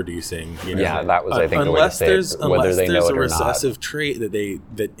people producing. You know, yeah, that was I think the way to say it, whether they know it or not. Unless there's a recessive trait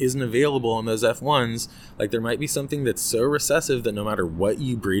that isn't available in those F1s, like there might be something that's so recessive that no matter what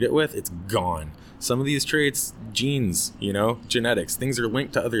you breed it with, it's gone. Some of these traits, genes, you know, genetics, things are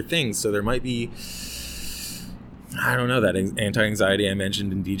linked to other things, so there might be. I don't know, that anti-anxiety I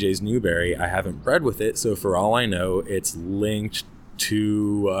mentioned in DJ's Newberry, I haven't bred with it, so for all I know, it's linked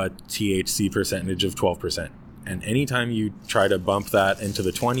to a THC percentage of 12%. And anytime you try to bump that into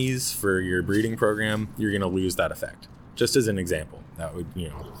the 20s for your breeding program, you're going to lose that effect. Just as an example, that would, you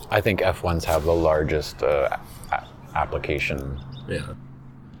know. I think F1s have the largest application. Yeah.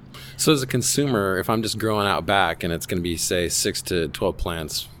 So as a consumer, if I'm just growing out back and it's going to be, say, 6 to 12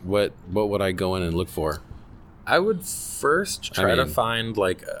 plants, what would I go in and look for? I would first try to find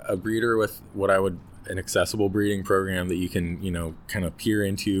like a breeder with an accessible breeding program that you can, you know, kind of peer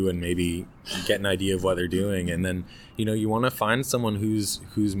into and maybe get an idea of what they're doing. And then, you know, you want to find someone who's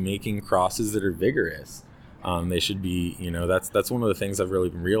making crosses that are vigorous. They should be, you know, that's one of the things I've really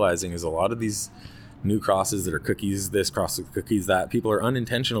been realizing is a lot of these new crosses that are cookies this, cross cookies that, people are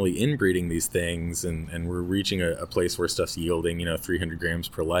unintentionally inbreeding these things, and we're reaching a place where stuff's yielding, you know, 300 grams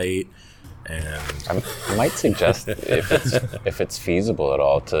per light. And I might suggest if it's feasible at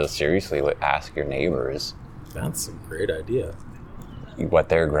all to seriously ask your neighbors. That's a great idea. What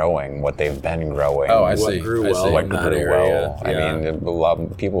they're growing, what they've been growing. Oh, I see. What grew well What in that grew area. well. Yeah. I mean, a lot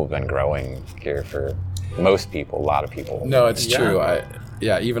of people have been growing here for most people, a lot of people. No, it's true.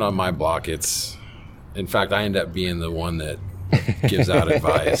 Even on my block, it's. In fact, I end up being the one that gives out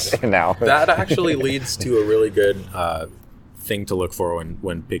advice. Now that actually leads to a really good thing to look for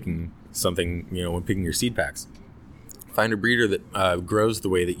when picking something, you know, when picking your seed packs. Find a breeder that grows the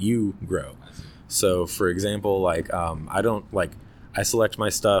way that you grow. So, for example, like I select my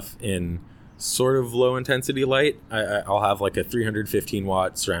stuff in sort of low intensity light. I'll have like a 315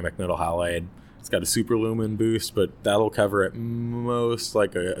 watt ceramic metal halide. It's got a super lumen boost, but that'll cover at most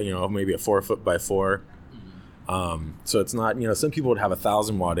like maybe a 4 foot by 4. So it's not, you know, some people would have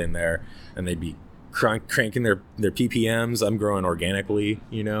 1,000 watt in there and they'd be cranking their ppms. I'm growing organically,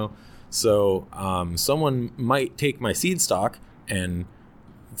 you know. So someone might take my seed stock and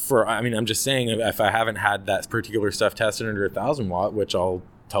I'm just saying, if I haven't had that particular stuff tested under 1,000 watt, which I'll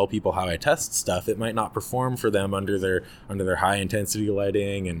tell people how I test stuff, it might not perform for them under their high intensity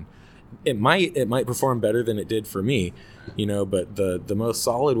lighting, and it might perform better than it did for me, you know. But the most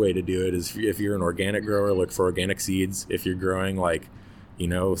solid way to do it is if you're an organic grower, look for organic seeds. If you're growing like, you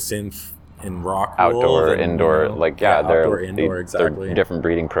know, synth and rock outdoor, wool, indoor, outdoor, indoor, exactly. They're different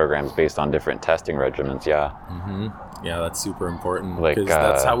breeding programs based on different testing regimens. Yeah. Mm-hmm. Yeah, that's super important Like, because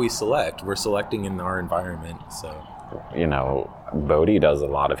that's how we select. We're selecting in our environment, so. You know, Bodie does a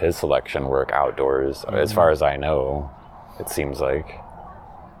lot of his selection work outdoors, as far as I know. It seems like.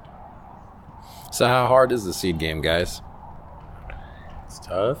 So how hard is the seed game, guys? It's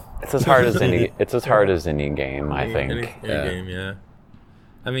tough. It's as hard as any. It's as hard as any game, I think. Any game, yeah.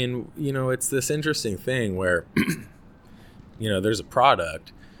 I mean, you know, it's this interesting thing where, you know, there's a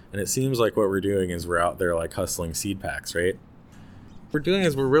product, and it seems like what we're doing is we're out there like hustling seed packs, right? What we're doing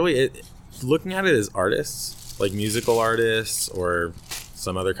is we're really looking at it as artists, like musical artists or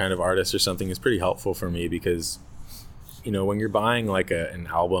some other kind of artist or something, is pretty helpful for me because when you're buying like an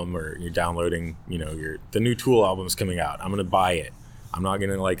album or you're downloading, the new Tool album's coming out, I'm going to buy it. I'm not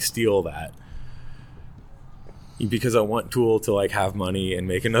going to like steal that because I want Tool to like have money and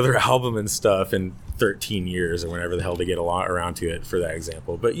make another album and stuff in 13 years or whenever the hell they get around to it, for that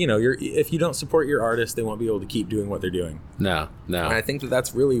example. But if you don't support your artist, they won't be able to keep doing what they're doing. No. And I think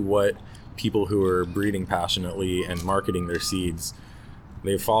that's really what people who are breeding passionately and marketing their seeds,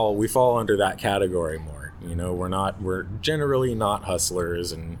 we fall under that category more. We're generally not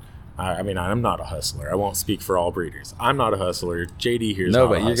hustlers, and I'm not a hustler. I won't speak for all breeders. I'm not a hustler. JD here's not a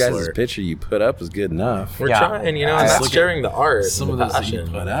hustler. No, but your guys' picture you put up is good enough. We're trying, and that's sharing the art. Some of those that you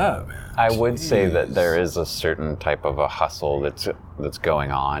put up, man. I would say that there is a certain type of a hustle that's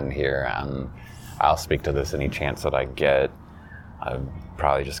going on here, and I'll speak to this any chance that I get.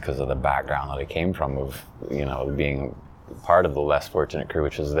 Probably just because of the background that I came from, of being part of the less fortunate crew,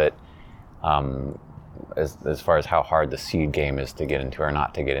 which is that as far as how hard the seed game is to get into or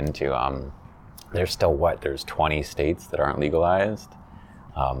not to get into, there's still there's 20 states that aren't legalized,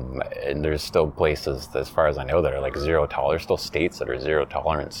 and there's still places, as far as I know, that are like zero tolerance. There's still states that are zero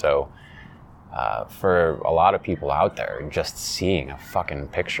tolerance. So for a lot of people out there, just seeing a fucking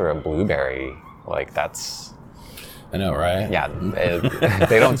picture of blueberry, like that's, I know, right? Yeah,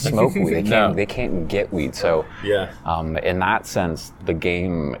 they don't smoke weed. They can't get weed. So yeah, in that sense, the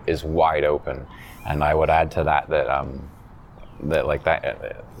game is wide open. And I would add to that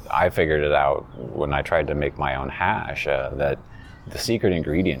I figured it out when I tried to make my own hash, that the secret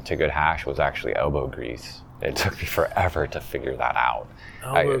ingredient to good hash was actually elbow grease. It took me forever to figure that out.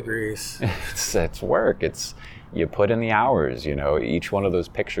 Elbow grease. It's work. You put in the hours, each one of those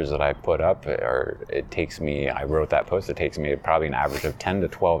pictures that I put up, I wrote that post, it takes me probably an average of 10 to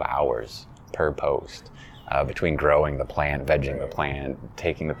 12 hours per post, between growing the plant, vegging the plant,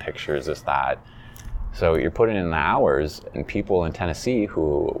 taking the pictures, that. So you're putting in the hours, and people in Tennessee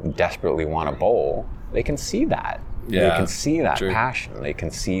who desperately want a bowl, they can see that. Yeah, they can see that passion. They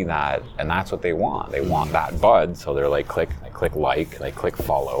can see that, and that's what they want. They want that bud, so they're like, click like, they click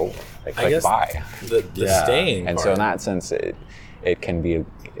follow, they click buy. The staying and part. So in that sense, it can be,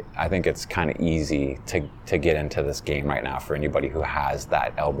 I think it's kind of easy to get into this game right now for anybody who has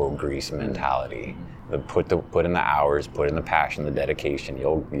that elbow grease mentality. Put in the hours, put in the passion, the dedication.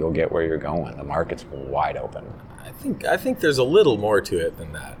 You'll get where you're going. The market's wide open. I think there's a little more to it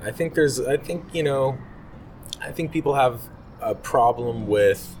than that. I think people have a problem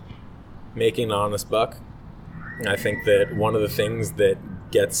with making an honest buck. I think that one of the things that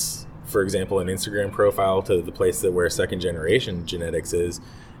gets, for example, an Instagram profile to the place that where second generation genetics is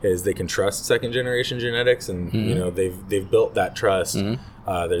they can trust second generation genetics, and they've built that trust.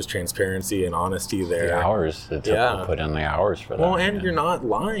 There's transparency and honesty there. The hours, put in the hours for that. Well, and you're not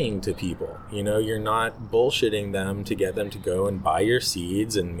lying to people. You're not bullshitting them to get them to go and buy your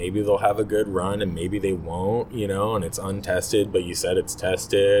seeds, and maybe they'll have a good run and maybe they won't, and it's untested, but you said it's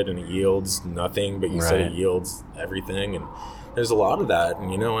tested, and it yields nothing, but you said it yields everything. And there's a lot of that,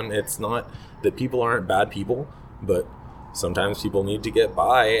 and and it's not that people aren't bad people, but sometimes people need to get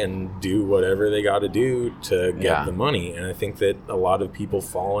by and do whatever they got to do to get the money. And I think that a lot of people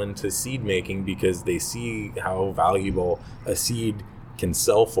fall into seed making because they see how valuable a seed can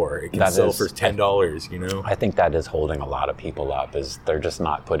sell for. It can sell for $10, I think that is holding a lot of people up, is they're just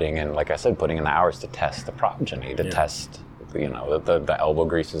not putting in, like I said, putting in the hours to test the progeny, to test, that the elbow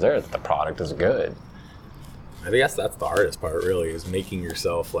grease is there, that the product is good. I guess that's the hardest part, really, is making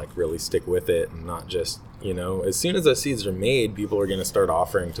yourself like really stick with it and not just, as soon as those seeds are made, people are going to start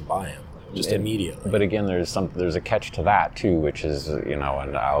offering to buy them immediately. But again, there's a catch to that too, which is, and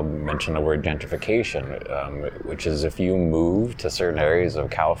I'll mention the word gentrification, which is if you move to certain areas of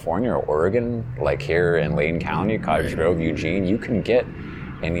California or Oregon, like here in Lane County, Cottage Grove, Eugene, you can get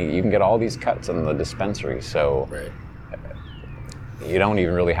all these cuts in the dispensary. So. Right. You don't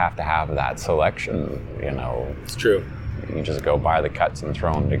even really have to have that selection, It's true. You just go buy the cuts and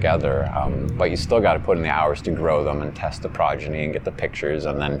throw them together. But you still got to put in the hours to grow them and test the progeny and get the pictures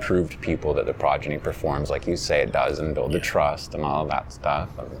and then prove to people that the progeny performs like you say it does and build the trust and all of that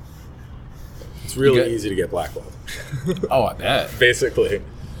stuff. It's really easy to get blackballed. Oh, I bet. Basically.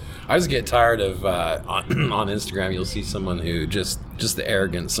 I just get tired of, on Instagram, you'll see someone who just the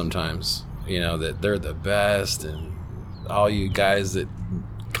arrogance sometimes, that they're the best, and all you guys that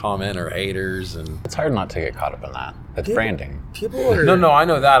comment are haters, and it's hard not to get caught up in that. It's branding. People are no, I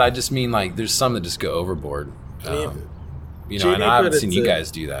know that. I just mean like there's some that just go overboard. And I haven't seen you guys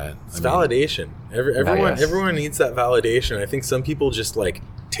do that. It's validation. Everyone needs that validation. I think some people just like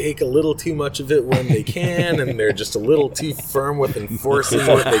take a little too much of it when they can, and they're just a little too firm with enforcing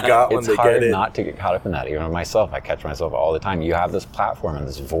what they got when they get it. It's hard not to get caught up in that. Even myself, I catch myself all the time. You have this platform and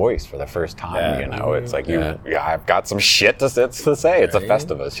this voice for the first time, you know. It's like, I've got some shit to say. It's a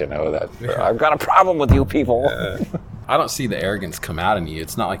Festivus, you know, that I've got a problem with you people. I don't see the arrogance come out in you.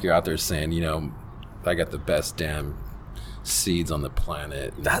 It's not like you're out there saying, you know, I got the best damn seeds on the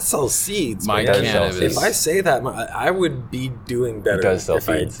planet. That sells seeds. My cannabis. If I say that, I would be doing better if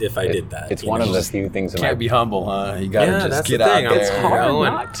I did that. It's one of the few things. Can't be humble, huh? You gotta just get out there. It's hard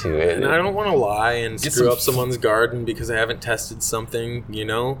not to. And I don't want to lie and screw up someone's garden because I haven't tested something. You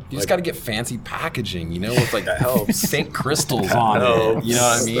know, you just got to get fancy packaging. You know, with like that helps. Fake crystals on it. You know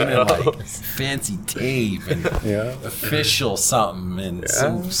what I mean? And like fancy tape and official something and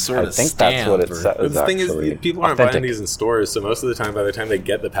some sort of stamp. That's what it says. The thing is, people aren't buying these in stores. So most of the time, by the time they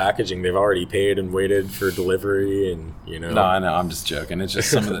get the packaging, they've already paid and waited for delivery, and you know. No, I know. I'm just joking. It's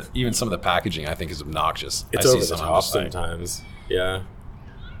just even some of the packaging I think is obnoxious. It's over the top sometimes. Yeah,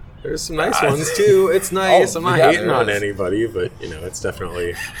 there's some nice ones too. It's nice. I'm not hating on anybody, but you know, it's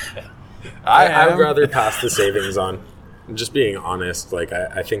definitely. I'd rather pass the savings on. I'm just being honest. Like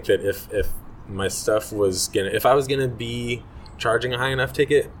I think that if my stuff was if I was gonna be charging a high enough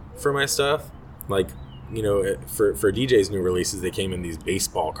ticket for my stuff, like. You know, for DJ's new releases, they came in these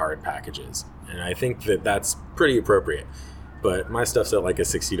baseball card packages, and I think that that's pretty appropriate. But my stuff's at like a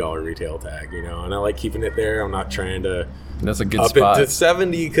 $60 retail tag, you know, and I like keeping it there. I'm not trying to that's a good up spot. It to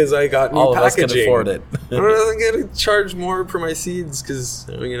 $70 because I got new all packaging. All of us can afford it. I'm not going to charge more for my seeds because,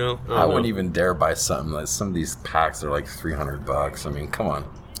 you know. I wouldn't even dare buy something. Like some of these packs are like $300. I mean, come on.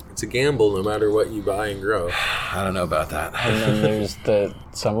 It's a gamble no matter what you buy and grow. I don't know about that. And then there's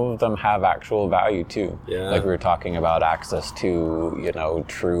some of them have actual value too. Yeah. Like we were talking about access to, you know,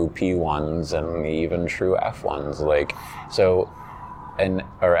 true P1s and even true F1s. Like, so,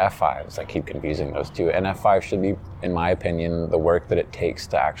 or F5s, I keep confusing those two. And F5 should be, in my opinion, the work that it takes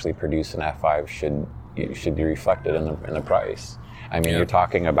to actually produce an F5 should be reflected in the price. I mean, you're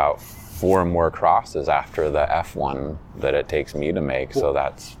talking about 4 more crosses after the F1 that it takes me to make, so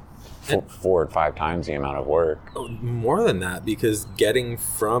that's 4 or 5 times the amount of work. More than that, because getting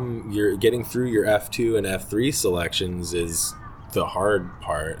through your F2 and F3 selections is the hard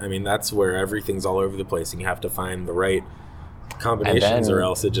part. I mean, that's where everything's all over the place, and you have to find the right combinations, or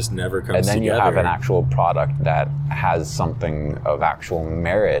else it just never comes together. And then you have an actual product that has something of actual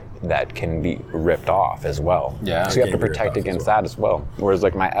merit that can be ripped off as well. Yeah, so you have to protect against that as well. Whereas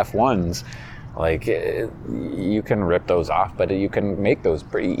like my F1s, like you can rip those off, but you can make those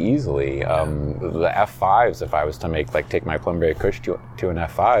pretty easily. The F5s, if I was to take my Plumberry Kush to an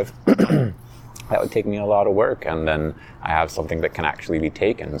F5, that would take me a lot of work, and then I have something that can actually be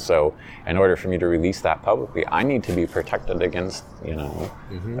taken. So in order for me to release that publicly, I need to be protected against,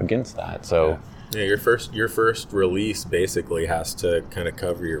 against that. So yeah, your first release basically has to kind of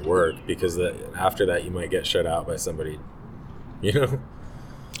cover your work, because after that you might get shut out by somebody, you know.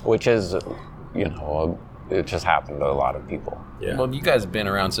 Which is, it just happened to a lot of people. Yeah. Well, you guys have been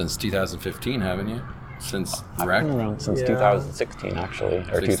around since 2015, haven't you? Since I've been around since 2016, actually,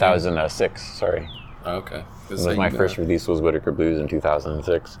 or 2006. Sorry. Oh, okay. My first release was Whitaker Blues in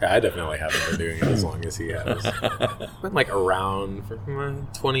 2006. Yeah, I definitely haven't been doing it as long as he has. Been around for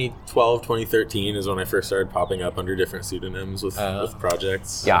 2012, 2013 is when I first started popping up under different pseudonyms with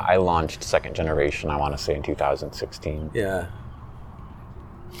projects. Yeah, I launched Second Generation, I want to say, in 2016. Yeah.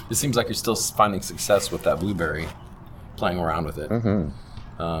 It seems like you're still finding success with that Blueberry, playing around with it.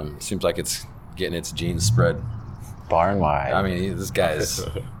 Mm-hmm. Seems like it's getting its genes spread. Far and wide. I mean, this guy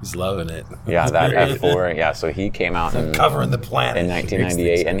he's loving it. Yeah, that F4. Yeah, so he came out covering the planet in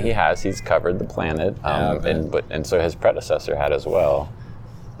 1998, and he's covered the planet. And so his predecessor had as well,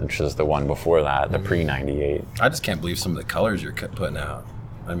 which was the one before that, the pre-98. I just can't believe some of the colors you're putting out.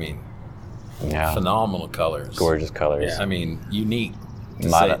 I mean, phenomenal colors, gorgeous colors. Yeah. I mean, unique.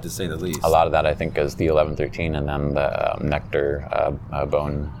 To say the least. A lot of that, I think, is the 1113 and then the Nectar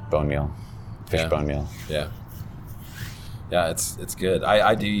bone meal, fish bone meal. Yeah. Yeah, it's good.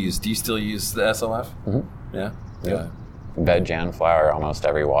 I do you still use the SLF? Mm-hmm. Yeah. Veg and flower, almost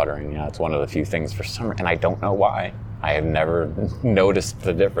every watering. Yeah, it's one of the few things for summer, and I don't know why. I have never noticed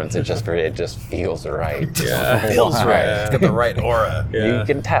the difference. It just feels right. Yeah, it feels right. It's got the right aura. Yeah. You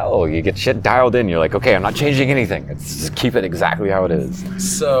can tell. You get shit dialed in. You're like, okay, I'm not changing anything. Just keep it exactly how it is.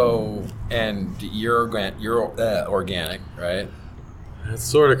 So, and you're organic, right? It's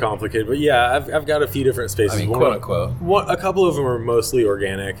sort of complicated, but yeah, I've got a few different spaces. I mean, quote unquote. A couple of them are mostly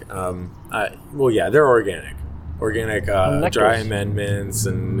organic. They're organic. organic nectars. dry amendments,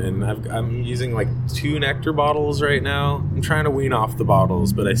 and I'm using like 2 nectar bottles right now. I'm trying to wean off the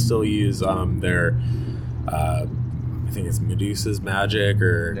bottles, but I still use their I think it's Medusa's Magic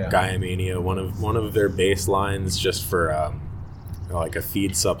or Gaia Mania, one of their baselines, just for like a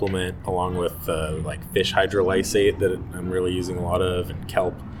feed supplement, along with like fish hydrolysate that I'm really using a lot of, and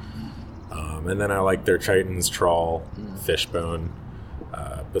kelp. And then I like their Triton's Trawl fish bone.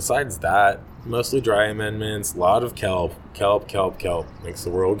 Besides that, mostly dry amendments, a lot of kelp. Kelp makes the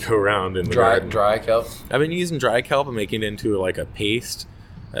world go round in the garden. Dry kelp. I've been using dry kelp and making it into like a paste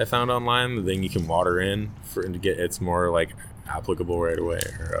I found online. The thing you can water in to get it's more like applicable right away,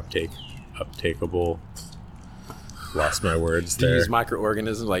 or uptakeable. Lost my words Do you there. use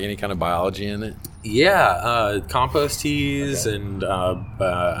microorganisms, like any kind of biology in it? Yeah, compost teas, and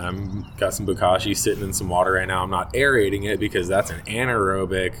I'm got some bokashi sitting in some water right now. I'm not aerating it because that's an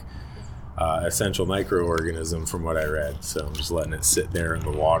anaerobic essential microorganism from what I read. So I'm just letting it sit there in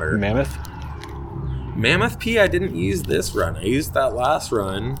the water. Mammoth pea, I didn't use this run. I used that last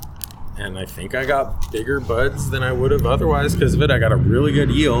run, and I think I got bigger buds than I would have otherwise because of it. I got a really good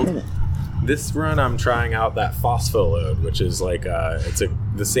yield. This run, I'm trying out that Phospholode, which is like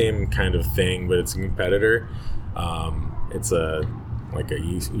the same kind of thing, but it's a competitor. It's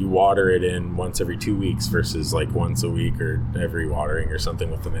you water it in once every 2 weeks versus like once a week or every watering or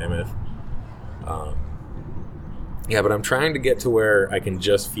something with the Mammoth. But I'm trying to get to where I can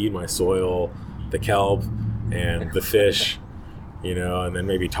just feed my soil the kelp and the fish, and then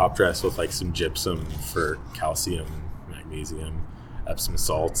maybe top dress with like some gypsum for calcium, magnesium, Epsom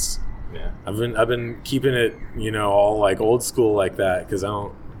salts. Yeah, I've been keeping it, all like old school like that, because I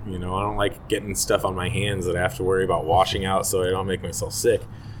don't like getting stuff on my hands that I have to worry about washing out, so I don't make myself sick.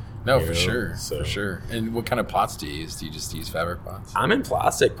 No, for sure. And what kind of pots do you use? Do you just use fabric pots? I'm in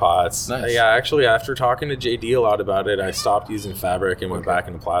plastic pots. Nice. Yeah, actually, after talking to JD a lot about it, I stopped using fabric and went back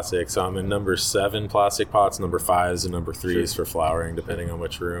into plastic. So I'm in number 7 plastic pots, number 5s, and number 3s for flowering, depending on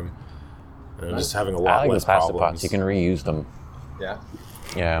which room. And I'm just having a lot less the plastic problems. pots. You can reuse them. Yeah.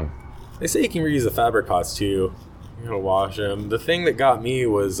 Yeah. They say you can reuse the fabric pots too. You gotta wash them. The thing that got me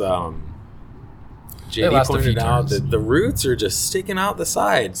was JD pointed out that the roots are just sticking out the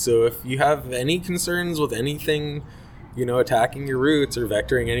side. So if you have any concerns with anything, attacking your roots or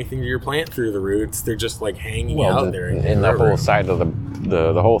vectoring anything to your plant through the roots, they're just like hanging out there. And the whole side of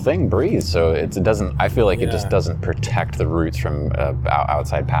the whole thing breathes, so it doesn't. I feel like it just doesn't protect the roots from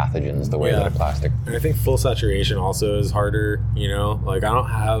outside pathogens the way that a plastic. And I think full saturation also is harder. Like I don't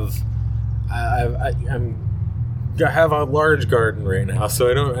have. I have a large garden right now, so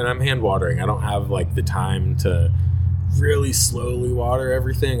and I'm hand watering. I don't have like the time to really slowly water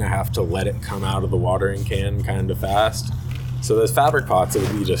everything. I have to let it come out of the watering can kind of fast. So those fabric pots, it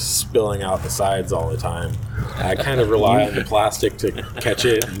would be just spilling out the sides all the time. I kind of rely on the plastic to catch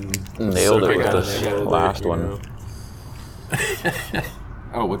it. And nailed it with this last one.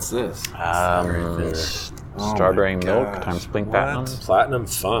 Oh, what's this? Strawberry milk times platinum. Platinum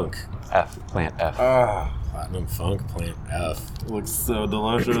Funk. Plant F. Platinum Funk, Plant F. Looks so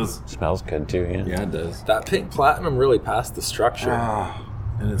delicious. Smells good too, yeah. Yeah, it does. That pink platinum really passed the structure.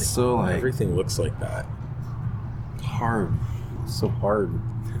 And it's so like everything looks like that. Hard. So hard.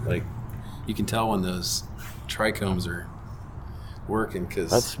 Like you can tell when those trichomes are working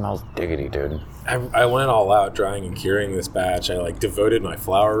because that smells diggity, dude. I went all out drying and curing this batch. I like devoted my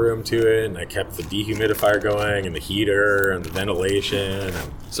flower room to it, and I kept the dehumidifier going and the heater and the ventilation.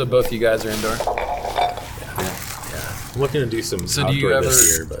 So both you guys are indoor? Yeah. I'm looking to do some outdoor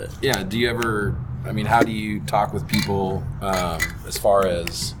this year, but do you ever? I mean, how do you talk with people as far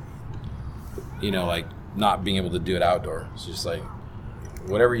as like not being able to do it outdoor? It's just like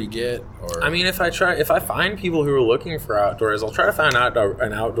whatever you get, or I mean, if I find people who are looking for outdoors, I'll try to find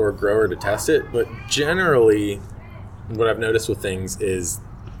an outdoor grower to test it. But generally, what I've noticed with things is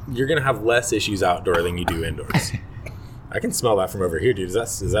you're gonna have less issues outdoor than you do indoors. I can smell that from over here, dude. Is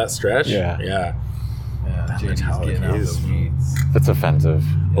that stretch? Yeah. It's offensive.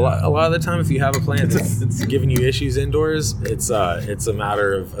 A lot of the time, if you have a plant that's giving you issues indoors, it's a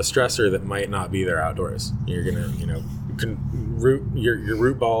matter of a stressor that might not be there outdoors. You're gonna your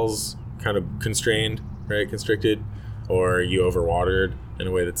root balls kind of constrained, right? Constricted, or you overwatered in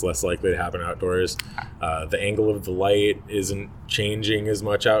a way that's less likely to happen outdoors. The angle of the light isn't changing as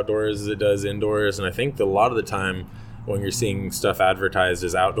much outdoors as it does indoors, and I think that a lot of the time when you're seeing stuff advertised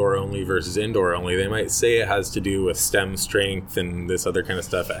as outdoor only versus indoor only, they might say it has to do with stem strength and this other kind of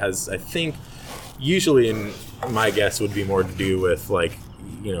stuff. It has, I think, usually, in my guess, would be more to do with like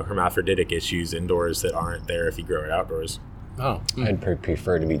hermaphroditic issues indoors that aren't there if you grow it outdoors. Oh, I'd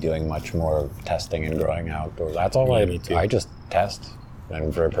prefer to be doing much more of testing and growing outdoors. That's all Yeah, me too. I just test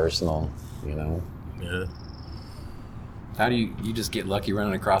and for personal, you know. Yeah. how do you just get lucky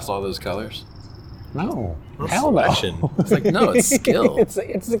running across all those colors? No, That's hell no. selection. It's like, no, it's skill.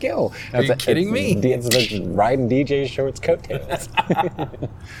 it's skill. Are you kidding me? It's the riding DJ shorts coattails.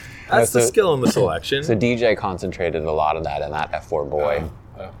 That's the so- skill in the selection. So DJ concentrated a lot of that in that F4 boy.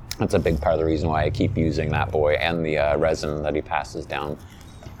 That's a big part of the reason why I keep using that boy and the resin that he passes down.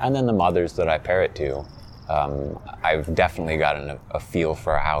 And then the mothers that I pair it to. I've definitely gotten a feel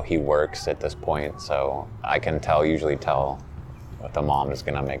for how he works at this point, so I can usually tell if the mom is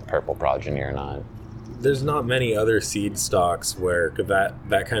going to make purple progeny or not. There's not many other seed stocks where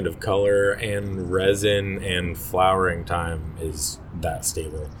that kind of color and resin and flowering time is that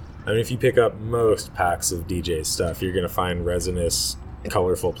stable. I mean, if you pick up most packs of DJ stuff, you're going to find resinous,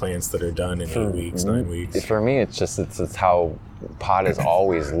 colorful plants that are done in 8 weeks, 9 weeks. For me, it's how pot has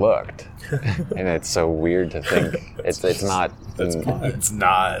always looked, and it's so weird to think it's not. It's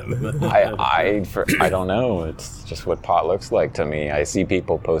not. I don't know. It's just what pot looks like to me. I see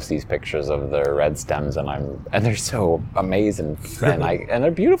people post these pictures of their red stems, and they're so amazing, and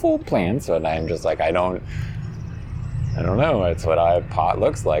they're beautiful plants, and I'm just like I don't know. It's what pot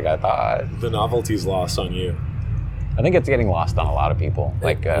looks like. I thought. The novelty's lost on you. I think it's getting lost on a lot of people,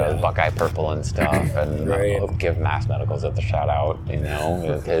 like Buckeye Purple and stuff, and Right. I'll give Mass Medicals at the shout out, you know,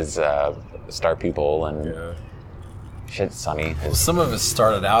 with his Star People and Yeah. shit, Sunny. Some of us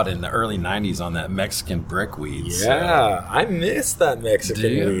started out in the early 90s on that Mexican brickweed. Yeah, I miss that Mexican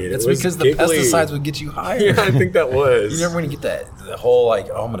Dude, weed. it's It was because the giggly. pesticides would get you higher. Yeah, I think that was. You remember when you get the whole like,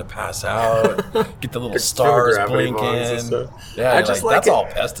 oh, I'm gonna pass out, get the little stars gravity bonds and blinking. stuff. Yeah, I you're just like, like that's it. all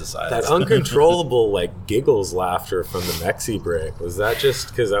pesticides. That uncontrollable like giggles laughter from the Mexi brick. Was that just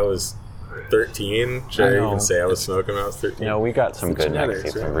because I was 13? Should I know. even say I was smoking when I was 13? You know, we got some good genetics, Mexi,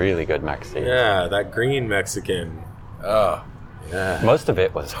 right? some really good Mexi. Yeah, that green Mexican. Oh, Yeah. Most of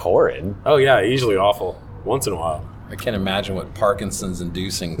it was horrid. Oh yeah, usually awful. Once in a while. I can't imagine what Parkinson's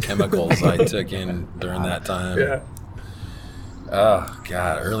inducing chemicals I took in during that time. Yeah. Oh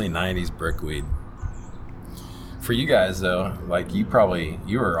god, early 90s brickweed. For you guys though, like you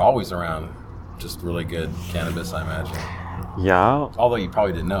were always around just really good cannabis, I imagine. Yeah. Although you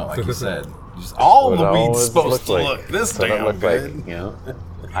probably didn't know, like you said. Just all the weed's supposed to like. look this That's what it damn looked good. like, you know.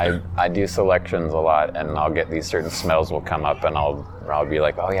 I do selections a lot, and I'll get these certain smells will come up, and I'll be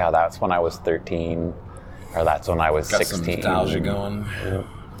like, oh yeah, that's when I was 13, or that's when I was Got 16. some nostalgia going.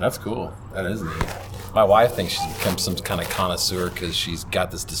 That's cool. That is neat. My wife thinks she's become some kind of connoisseur because she's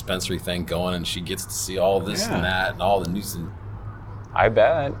got this dispensary thing going, and she gets to see all this and that and all the news. And I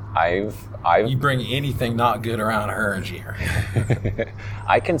bet you bring anything not good around her, and she.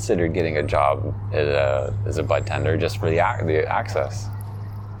 I considered getting a job as a bud tender just for the access.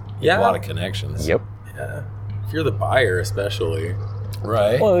 Yeah. A lot of connections. Yep. Yeah. If you're the buyer, especially.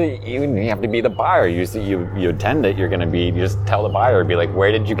 Right. Well, you have to be the buyer. You attend it. You just tell the buyer, be like,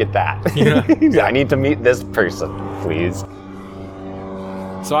 where did you get that? Yeah. I need to meet this person, please.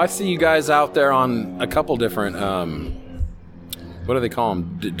 So I see you guys out there on a couple different, what do they call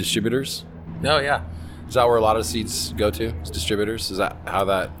them? Distributors? Oh yeah. Is that where a lot of seeds go to? Is distributors? Is that how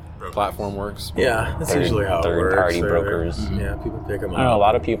that platform works? Yeah, that's usually how it works. Third-party They're- brokers. Yeah, people pick them I don't know, a up.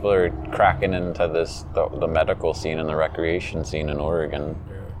 lot of people are cracking into the medical scene and the recreation scene in Oregon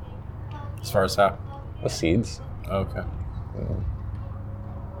As far as how? with seeds. Okay.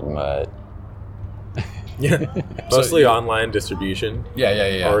 But Yeah. Mostly online distribution.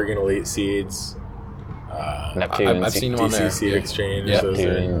 Yeah. Oregon Elite Seeds. Neptune, I've seen them on there. DC Seed Yeah. Exchange. Yeah. Those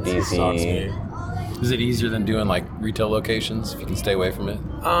are Neptune, stocks to me. Is it easier than doing like retail locations if you can stay away from it?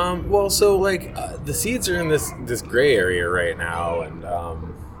 Well, so like the seeds are in this gray area right now, and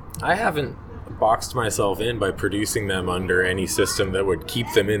I haven't boxed myself in by producing them under any system that would keep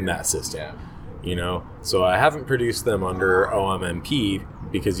them in that system. You know, so I haven't produced them under OMMP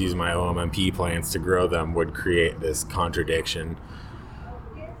because using my OMMP plants to grow them would create this contradiction.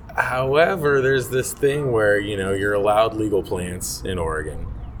 However, there's this thing where you're allowed legal plants in Oregon.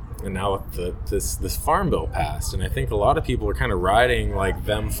 And now this farm bill passed, and I think a lot of people are kind of riding like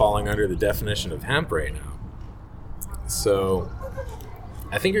them falling under the definition of hemp right now. So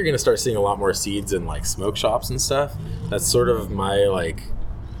I think you're going to start seeing a lot more seeds in like smoke shops and stuff. That's sort of my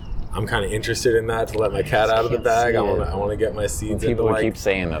I'm kind of interested in that to let my cat out of the bag. I want to get my seeds people into keep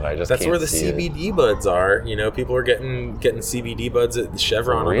saying it. I just that's can't where the see it. CBD buds are. People are getting CBD buds at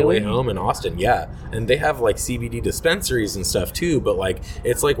Chevron on the way Really? home in Austin. Yeah, and they have like CBD dispensaries and stuff too. But like,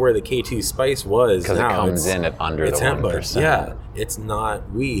 it's like where the K2 Spice was Because it now. comes in at under It's the hemp buds. 1%. Yeah, it's not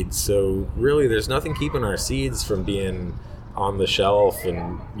weed. So really, there's nothing keeping our seeds from being on the shelf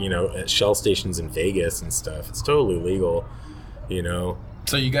and, at Shell stations in Vegas and stuff. It's totally legal,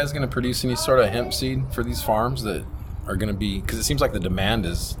 So you guys going to produce any sort of hemp seed for these farms that are going to be, because it seems like the demand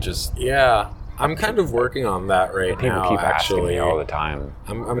is just... Yeah, I'm kind of working on that right People now, keep asking actually. me all the time.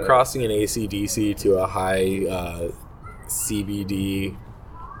 I'm crossing an AC/DC to a high CBD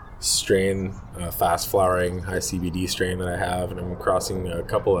strain, fast flowering high CBD strain that I have, and I'm crossing a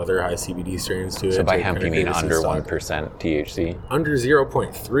couple other high CBD strains to it. So by to hemp, kinda you mean create a under stock. 1% THC? Under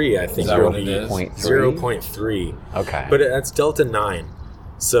 0.3, I think. Is that it'll what it be is? 0.3. Okay. But that's Delta 9.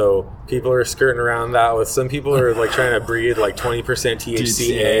 So people are skirting around that with, some people are like trying to breed like 20%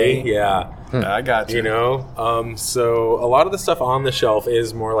 THCA. Yeah. I got you. So a lot of the stuff on the shelf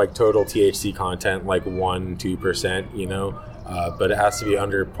is more like total THC content, like 1-2%, but it has to be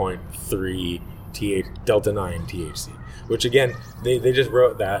under 0.3 Delta 9 THC, which again, they just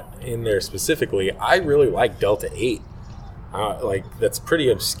wrote that in there specifically. I really like Delta 8. That's pretty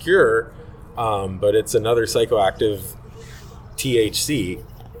obscure, but it's another psychoactive THC.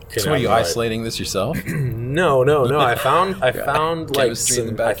 So are you isolating this yourself? No. I found like Chemistry in the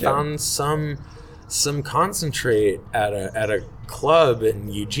some, I backyard. found some concentrate at a club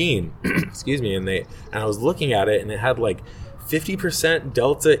in Eugene. Excuse me, and I was looking at it, and it had like 50%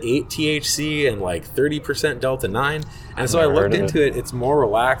 Delta 8 THC and like 30% Delta 9. And so I never looked heard of into it. It's more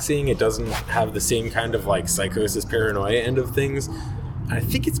relaxing. It doesn't have the same kind of like psychosis, paranoia end of things. I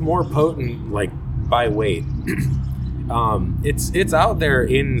think it's more potent, like by weight. It's out there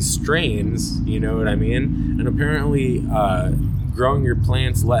in strains, you know what I mean? And apparently, growing your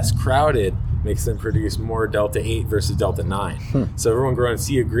plants less crowded makes them produce more Delta 8 versus Delta 9. So everyone growing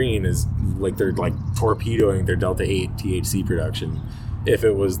Sea Green is like, they're like torpedoing their Delta 8 THC production if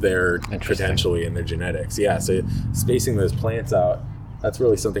it was there potentially in their genetics. Yeah, so spacing those plants out, that's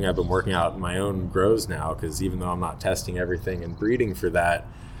really something I've been working out in my own grows now, because even though I'm not testing everything and breeding for that,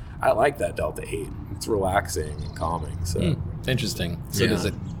 I like that Delta 8. It's relaxing and calming. So Interesting. So Yeah.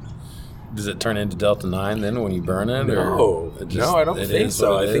 does it turn into Delta 9 then when you burn it? No, or it just- no, I don't it think is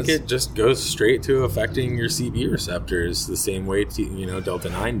so. what I think is? it just goes straight to affecting your CB receptors the same way Delta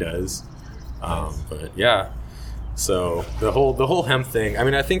 9 does. But yeah, so the whole hemp thing. I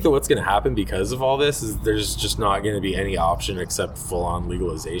mean, I think that what's going to happen because of all this is there's just not going to be any option except full on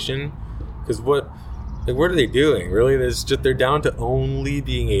legalization. Because what are they doing? Really, they're down to only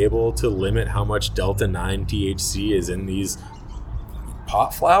being able to limit how much Delta 9 THC is in these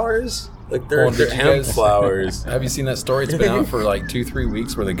pot flowers. Like they're Well, did you hemp guys- flowers. Have you seen that story? It's been out for like 2-3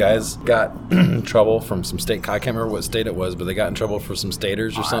 weeks where the guys got in trouble from some state. I can't remember what state it was, but they got in trouble for some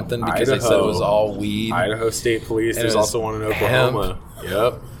staters or something because they said it was all weed. Idaho State Police. And There's it was also one in hemp. Oklahoma.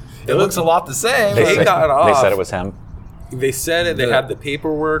 Yep. It looks a lot the same. They but- got off. They said it was hemp. They said it. They The- had the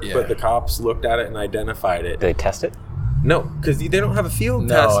paperwork, Yeah. but the cops looked at it and identified it. Did they test it? No, because they don't have a field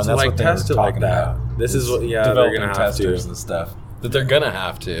No, test and to that's like what they were test it like talking that. about. This is what. Yeah, they're developing gonna have testers to. and stuff that they're gonna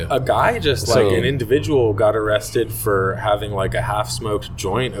have to. A guy just So- like an individual got arrested for having like a half-smoked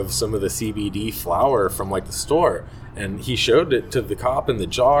joint of some of the CBD flower from like the store, and he showed it to the cop in the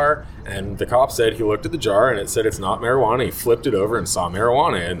jar, and the cop said he looked at the jar and it said it's not marijuana. He flipped it over and saw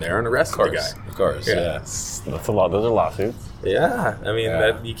marijuana in there and arrested the guy. Of course, Yeah. yeah. That's a lot. Those are lawsuits. Yeah, I mean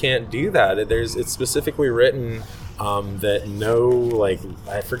that you can't do that. It's specifically written that no, like,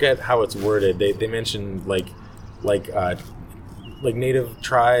 I forget how it's worded. They mention like native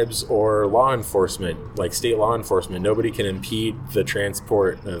tribes or law enforcement, like state law enforcement. Nobody can impede the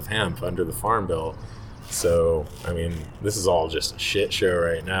transport of hemp under the Farm Bill. So, I mean, this is all just a shit show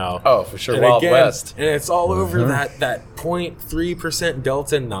right now. Oh, for sure. And Wild again, West. and it's all over that 0.3%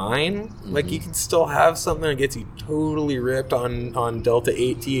 Delta 9. Like, you can still have something that gets you totally ripped on Delta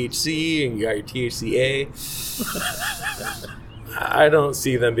 8 THC, and you got your THCA. I don't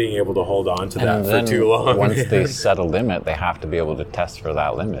see them being able to hold on to that And then for too long. once they set a limit, they have to be able to test for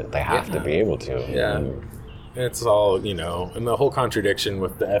that limit. They have to be able to. Yeah. And It's all, and the whole contradiction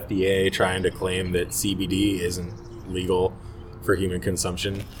with the FDA trying to claim that CBD isn't legal for human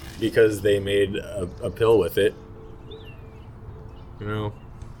consumption because they made a pill with it.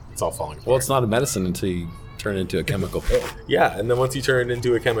 It's all falling apart. Well, it's not a medicine until you turn it into a chemical pill. Yeah, and then once you turn it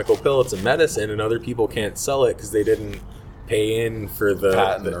into a chemical pill, it's a medicine, and other people can't sell it because they didn't pay in for the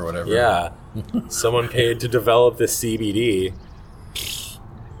Patent or whatever. Yeah, someone paid to develop this CBD.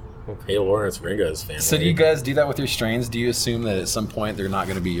 Well, pay Lawrence Ringo's family. So do you guys do that with your strains? Do you assume that at some point they're not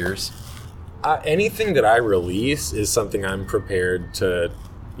going to be yours? Anything that I release is something I'm prepared to,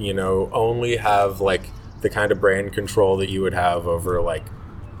 only have like the kind of brand control that you would have over like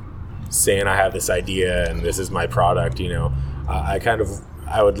saying I have this idea and this is my product.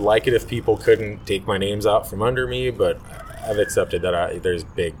 I would like it if people couldn't take my names out from under me, but I've accepted that there's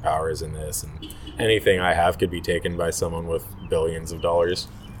big powers in this, and anything I have could be taken by someone with billions of dollars.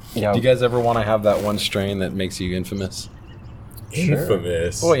 Yeah. Do you guys ever want to have that one strain that makes you infamous?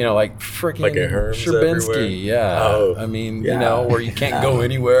 Infamous. Well, like freaking Like a Herms everywhere? Sherbinski, yeah. Oh, I mean, yeah. Where you can't go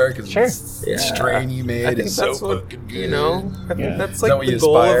anywhere because Sure. the strain you made is so fucking good. I think that's Is like that what the you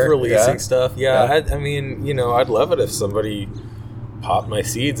goal aspire? of releasing Yeah. stuff. Yeah, I mean, I'd love it if somebody popped my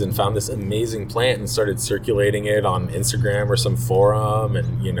seeds and found this amazing plant and started circulating it on Instagram or some forum,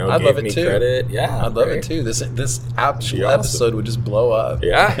 and I'd gave love it me too. credit. Yeah, I'd love right? it too. This actual Be awesome. episode would just blow up.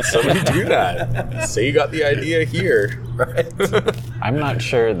 Yeah, somebody do that. Say you got the idea here. Right. I'm not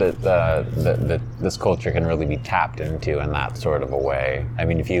sure that this culture can really be tapped into in that sort of a way. I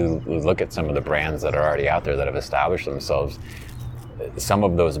mean, if you look at some of the brands that are already out there that have established themselves, some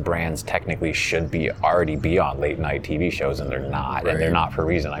of those brands technically should already be on late night TV shows, and they're not, and they're not for a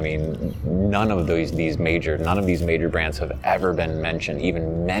reason. I mean, none of these major brands have ever been mentioned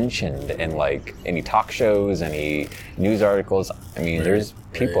in like any talk shows, any news articles. I mean, there's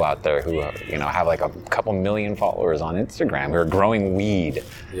people out there who have like a couple million followers on Instagram who are growing weed,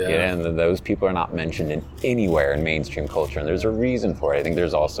 and those people are not mentioned anywhere in mainstream culture, and there's a reason for it. I think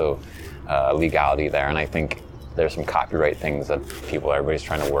there's also legality there, and I think there's some copyright things that everybody's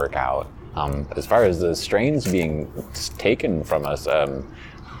trying to work out. As far as the strains being taken from us, I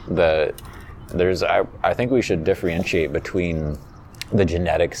think we should differentiate between the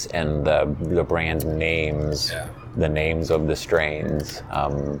genetics and the brand names, the names of the strains.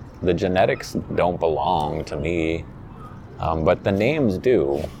 The genetics don't belong to me, but the names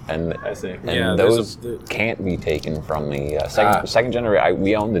do, and I see. And those can't be taken from me. Second generation,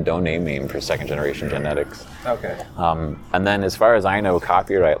 we own the domain name for second generation genetics. Okay. And then, as far as I know,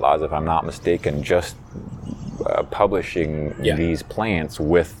 copyright laws, if I'm not mistaken, just publishing these plants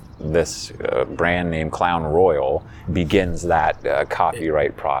with this brand name Clown Royal begins that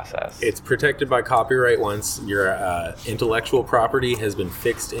copyright process. It's protected by copyright once your intellectual property has been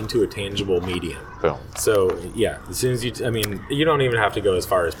fixed into a tangible medium. Boom. So, as soon as you don't even have to go as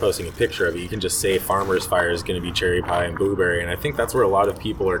far as posting a picture of it. You can just say Farmer's Fire is going to be cherry pie and blueberry. And I think that's where a lot of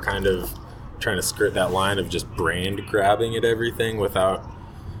people are kind of trying to skirt that line of just brand grabbing at everything without...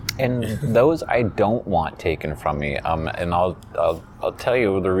 And those I don't want taken from me. And I'll tell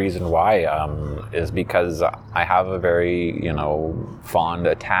you the reason why is because I have a very, fond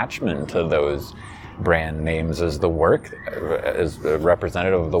attachment to those brand names as a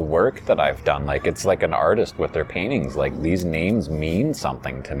representative of the work that I've done. Like, it's like an artist with their paintings. Like, these names mean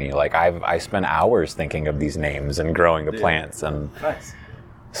something to me. Like, I spent hours thinking of these names and growing the plants. And Nice.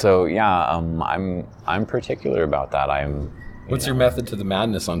 so, I'm particular about that. What's your method to the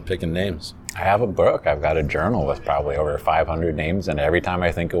madness on picking names? I have a book. I've got a journal with probably over 500 names, and every time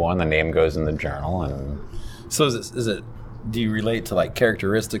I think of one, the name goes in the journal. And So is it? Do you relate to like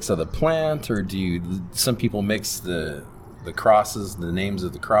characteristics of the plant, or some people mix the crosses, the names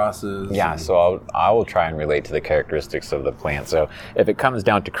of the crosses? yeah, so I will try and relate to the characteristics of the plant. So if it comes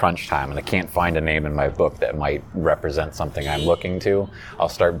down to crunch time and I can't find a name in my book that might represent something I'm looking to, I'll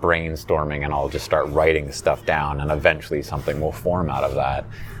start brainstorming and I'll just start writing stuff down, and eventually something will form out of that.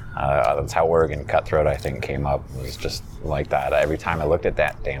 That's how Oregon cutthroat, I think, came up. It was just like that. Every time I looked at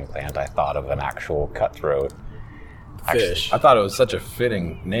that damn plant, I thought of an actual cutthroat. Fish. I thought it was such a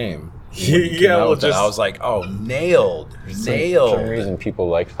fitting name. Yeah, well, just... I was like, oh, nailed. For some reason, people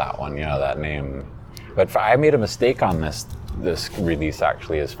liked that one, that name. But I made a mistake on this release,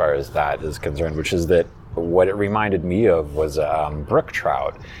 actually, as far as that is concerned, which is that what it reminded me of was brook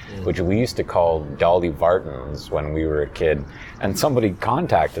trout, which we used to call Dolly Vartons when we were a kid. And somebody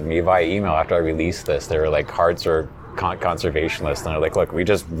contacted me via email after I released this. They were like hardcore conservationists, and they're like, look, we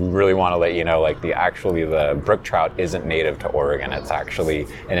just really want to let you know, like, the brook trout isn't native to Oregon. It's actually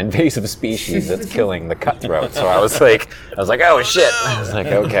an invasive species that's killing the cutthroat. So I was like, oh shit. I was like,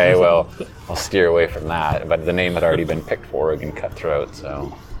 okay, well, I'll steer away from that. But the name had already been picked for Oregon cutthroat,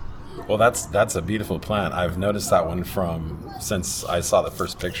 so. Well, that's a beautiful plant. I've noticed that one since I saw the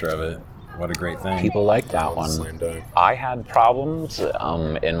first picture of it. What a great thing. People like that one. Slam dunk. I had problems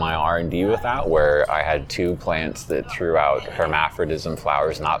in my R&D with that, where I had two plants that threw out hermaphrodism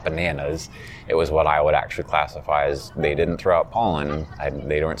flowers, not bananas. It was what I would actually classify as, they didn't throw out pollen.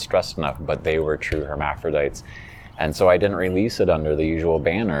 They weren't stressed enough, but they were true hermaphrodites. And so I didn't release it under the usual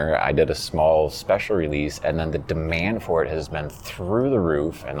banner. I did a small special release, and then the demand for it has been through the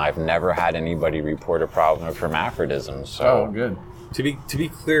roof, and I've never had anybody report a problem of hermaphrodism. So. Oh, good. To be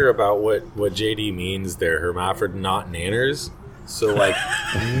clear about what JD means, they're hermaphrodite, not nanners. So like,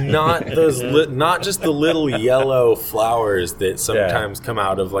 not not just the little yellow flowers that sometimes come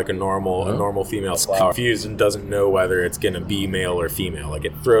out of like a normal female flower. Confused and doesn't know whether it's going to be male or female. Like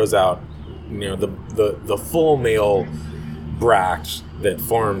it throws out, the full male bract that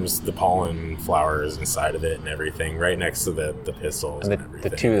forms the pollen flowers inside of it and everything, right next to the pistils. And the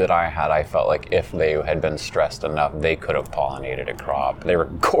two that I had, I felt like if they had been stressed enough, they could have pollinated a crop. They were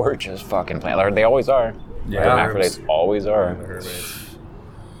gorgeous fucking plants. They always are. Yeah. Hermaphrodites always are.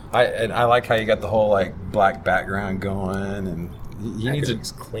 I like how you got the whole like black background going, and you need to.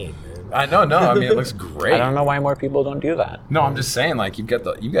 Looks clean, man. I know, no. I mean, it looks great. I don't know why more people don't do that. No, I'm just saying, like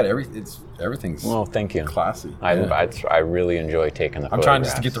everything's. Well, thank you. Classy. I really enjoy taking the. I'm trying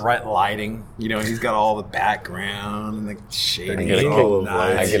just to get the right lighting. He's got all the background and the shading.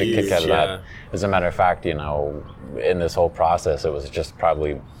 I Nice. get a kick out of that. As a matter of fact, in this whole process, it was just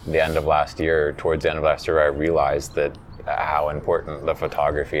probably the end of last year, towards the end of last year, I realized that how important the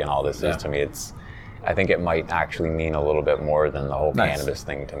photography and all this is to me. I think it might actually mean a little bit more than the whole cannabis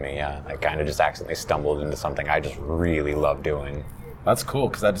thing to me. Yeah, I kind of just accidentally stumbled into something I just really love doing. That's cool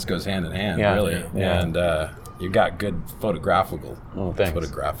because that just goes hand in hand, Yeah. really. Yeah. And you've got good photographable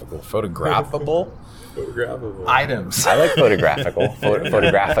items. I like photographical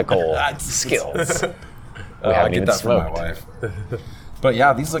skills. I get that from my wife. But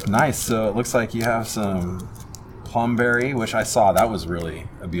yeah, these look nice. So it looks like you have some plumberry, which I saw. That was really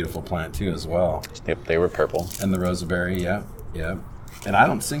a beautiful plant too, as well. Yep, they were purple. And the roseberry, yeah. And I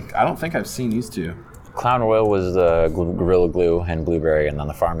don't think I've seen these two. Clown Royal was the Gorilla Glue and blueberry, and then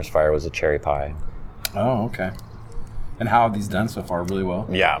the Farmer's Fire was a cherry pie. Oh, okay. And how have these done so far? Really well?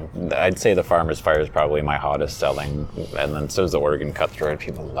 Yeah, I'd say the Farmer's Fire is probably my hottest selling, and then so is the Oregon Cutthroat.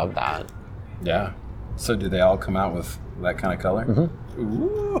 People love that. Yeah. So do they all come out with that kind of color? Mm-hmm.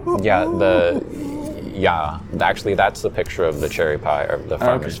 Actually, that's the picture of the cherry pie, or the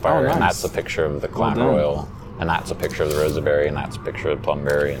Farmer's Fire, nice. and that's a picture of the Clown Royal, and that's a picture of the roseberry, and that's a picture of the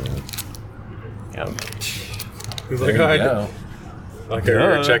plumberry, and He's like, I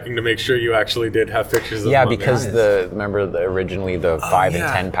remember checking to make sure you actually did have pictures of them. because originally the 5 and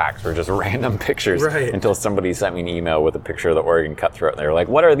 10 packs were just random pictures until somebody sent me an email with a picture of the Oregon Cutthroat, and they were like,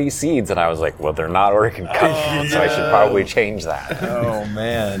 "What are these seeds?" And I was like, "Well, they're not Oregon Cutthroat, so I should probably change that." Oh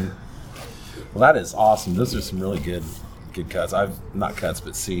man, well that is awesome. Those are some really good cuts. Not cuts,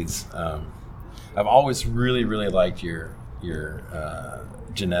 but seeds. I've always really liked your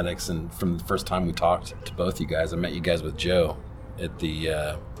genetics, and from the first time we talked to both you guys, I met you guys with Joe at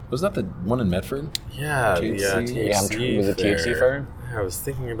the was that the one in Medford? Yeah, THC. Was it THC Fair? I was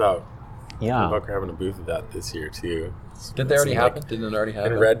thinking about Yeah. having a booth of that this year too. Did they already happen? Didn't it already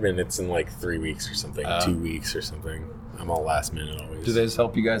happen? In Redmond, it's in like 3 weeks or something, 2 weeks or something. I'm all last minute always. Do they just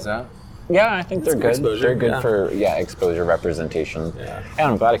help you guys out? Yeah, I think they're good. exposure, They're good for exposure, representation. Yeah. And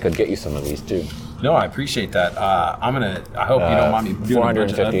I'm glad I could get you some of these too. No, I appreciate that. I hope you don't mind me doing a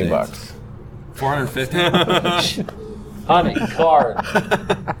bunch of $450 updates. bucks. $450. Honey, card.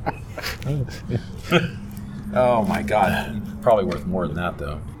 Oh my God, probably worth more than that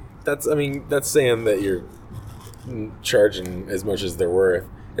though. That's saying that you're charging as much as they're worth.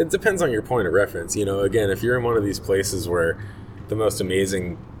 It depends on your point of reference. Again, if you're in one of these places where the most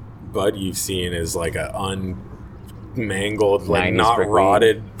amazing bud you've seen is like a unmangled, like not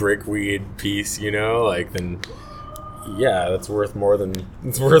rotted brickweed piece, then that's worth more than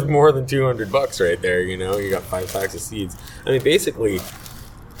 $200 right there. You got 5 packs of seeds. Basically,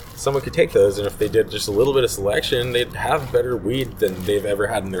 someone could take those, and if they did just a little bit of selection, they'd have better weed than they've ever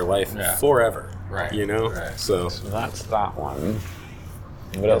had in their life forever. Right. Right. So that's that one.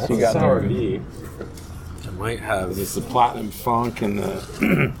 What else you got there? I might have Is this the Platinum Funk and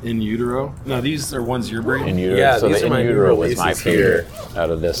the In Utero? No, these are ones you're breeding. In Utero. Yeah, so these the are my In new Utero was my releases here. favorite out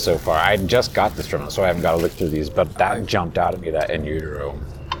of this so far. I just got this from them, so I haven't got to look through these, but that jumped out at me, that In Utero.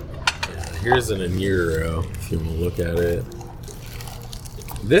 Here's an In Utero, if you want to look at it.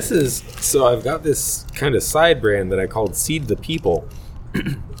 So I've got this kind of side brand that I called Seed the People.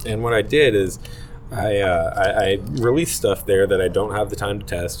 And what I did is I released stuff there that I don't have the time to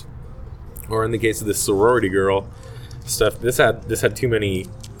test. Or in the case of this sorority girl stuff, this had too many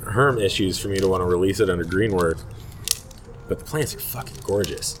herm issues for me to want to release it under Greenwork. But the plants are fucking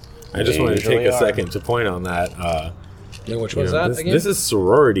gorgeous. I just wanted to take a second to point on that. Which one's that again? This is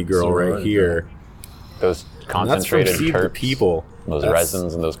sorority girl right here. Those And that's from concentrated Seed the terps, People. those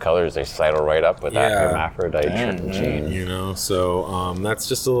resins and those colors, they sidle right up with that hermaphrodite gene. So that's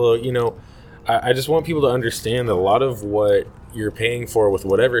just a little, I just want people to understand that a lot of what you're paying for with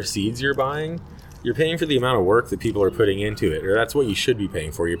whatever seeds you're buying, you're paying for the amount of work that people are putting into it, or that's what you should be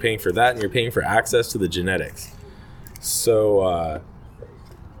paying for. You're paying for that, and you're paying for access to the genetics. So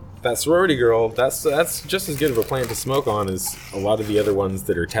that sorority girl, that's just as good of a plant to smoke on as a lot of the other ones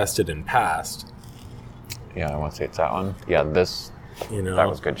that are tested and passed. Yeah, I want to say it's that one. Yeah, this, that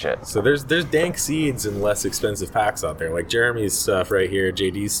was good shit. So there's dank seeds and less expensive packs out there. Like Jeremy's stuff right here,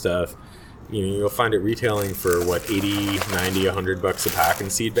 JD's stuff, you'll find it retailing for, what, 80, 90, $100 a pack in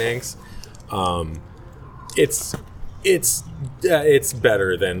seed banks. It's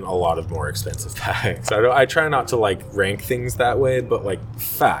better than a lot of more expensive packs. I try not to like rank things that way, but like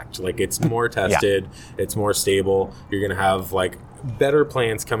fact, like it's more tested, it's more stable. You're gonna have like better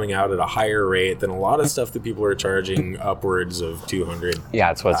plants coming out at a higher rate than a lot of stuff that people are charging upwards of 200. Yeah,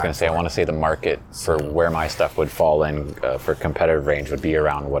 that's what I was gonna say. I want to say the market for where my stuff would fall in for competitive range would be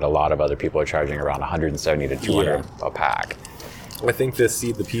around what a lot of other people are charging, around 170 to 200 a pack. I think this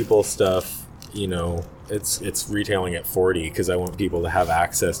Seed the People stuff, it's retailing at 40 because I want people to have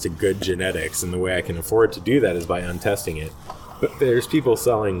access to good genetics, and the way I can afford to do that is by untesting it. But there's people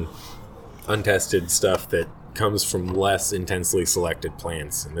selling untested stuff that comes from less intensely selected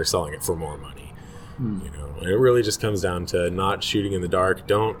plants, and they're selling it for more money. And it really just comes down to not shooting in the dark.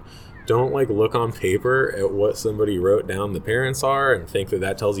 Don't like look on paper at what somebody wrote down the parents are and think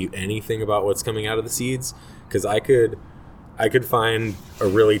that tells you anything about what's coming out of the seeds, because I could find a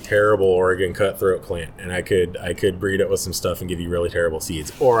really terrible Oregon cutthroat plant, and I could breed it with some stuff and give you really terrible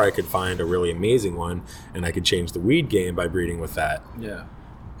seeds. Or I could find a really amazing one, and I could change the weed game by breeding with that. Yeah.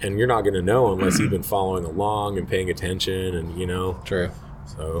 And you're not going to know unless you've been following along and paying attention, and True.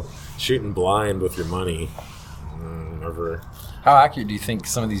 So shooting blind with your money, never. How accurate do you think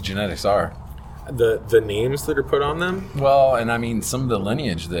some of these genetics are? The names that are put on them? Well, and I mean some of the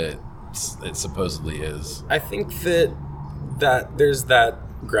lineage that it supposedly is. I think that there's that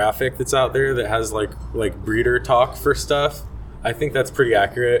graphic that's out there that has like breeder talk for stuff. I think that's pretty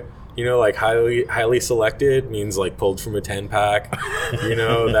accurate. Like highly selected means like pulled from a 10-pack,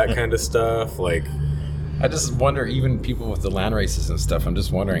 that kind of stuff. Like, I just wonder, even people with the land races and stuff, I'm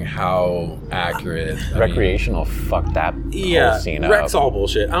just wondering how accurate. Recreational fucked that whole scene up. Rec's all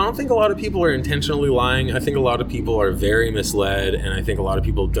bullshit. I don't think a lot of people are intentionally lying. I think a lot of people are very misled, and I think a lot of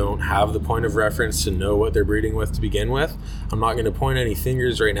people don't have the point of reference to know what they're breeding with to begin with. I'm not going to point any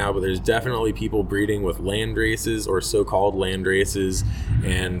fingers right now, but there's definitely people breeding with land races or so-called land races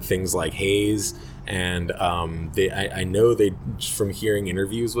and things like haze. And I know from hearing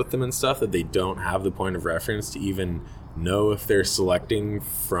interviews with them and stuff that they don't have the point of reference to even know if they're selecting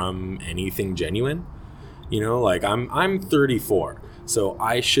from anything genuine. Like I'm 34, so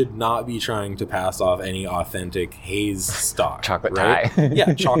I should not be trying to pass off any authentic haze stock. Chocolate right? tie.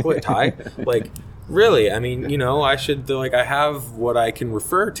 Yeah, chocolate tie. Like, really, I mean, I should, I have what I can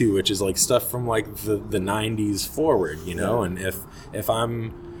refer to, which is like stuff from like the 90s forward, and if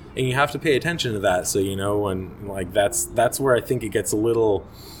I'm. And you have to pay attention to that, so when like that's where I think it gets a little.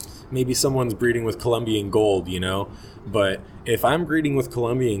 Maybe someone's breeding with Colombian gold, but if I'm breeding with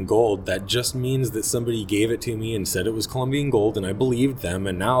Colombian gold, that just means that somebody gave it to me and said it was Colombian gold, and I believed them,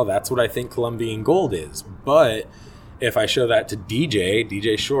 and now that's what I think Colombian gold is. But if I show that to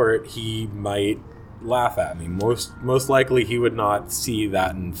DJ Short, he might laugh at me. Most likely, he would not see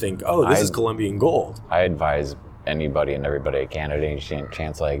that and think, "Oh, this is Colombian gold." I advise anybody and everybody at Canada, any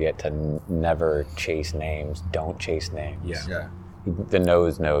chance I get, to never chase names. Don't chase names. Yeah. The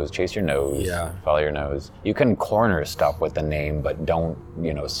nose knows. Chase your nose. Yeah. Follow your nose. You can corner stuff with the name, but don't,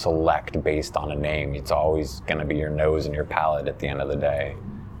 select based on a name. It's always going to be your nose and your palate at the end of the day.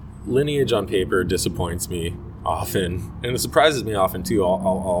 Lineage on paper disappoints me often, and it surprises me often too.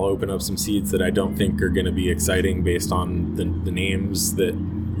 I'll open up some seeds that I don't think are going to be exciting based on the names that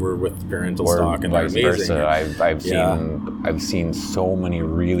were with the parental stock, and vice they're amazing. versa. I've seen so many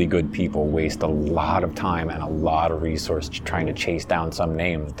really good people waste a lot of time and a lot of resource trying to chase down some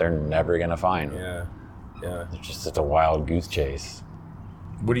name that they're never gonna find. Yeah. It's a wild goose chase.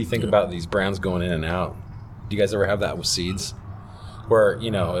 What do you think about these brands going in and out? Do you guys ever have that with seeds, where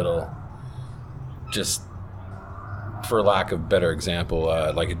it'll just, for lack of better example,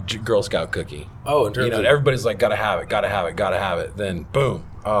 like a Girl Scout cookie. Oh, in terms of everybody's like, gotta have it. Then boom.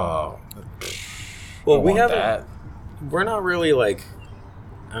 Oh. Well, we have that. We're not really like.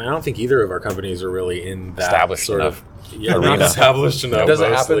 I don't think either of our companies are really in that established sort enough. Not established enough. Does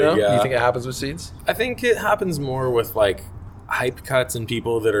it happen though? Yeah. Do you think it happens with seeds? I think it happens more with like hype cuts and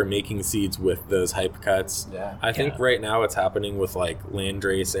people that are making seeds with those hype cuts. Yeah. I think right now it's happening with like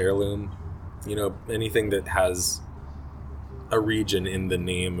Landrace Heirloom. Anything that has a region in the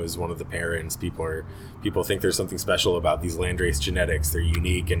name as one of the parents. People think there's something special about these Landrace genetics. They're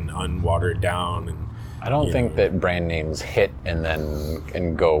unique and unwatered down, I don't think that brand names hit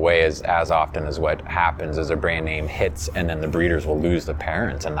and go away as often as what happens is a brand name hits and then the breeders will lose the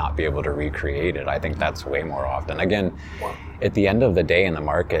parents and not be able to recreate it. I think that's way more often. Again, at the end of the day in the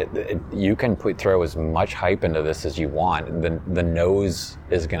market, you can throw as much hype into this as you want. The nose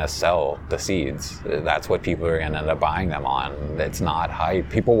is going to sell the seeds. That's what people are going to end up buying them on. It's not hype.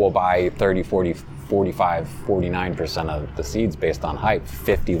 People will buy 30, 40, 45, 49% of the seeds based on hype.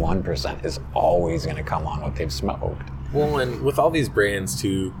 51% is always going to come on what they've smoked. Well, and with all these brands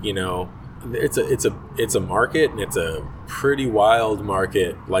too, you know, it's a market, and it's a pretty wild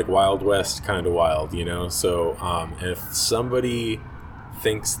market, like Wild West kind of wild, you know. So if somebody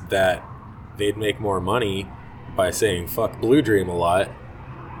thinks that they'd make more money by saying "fuck Blue Dream" a lot,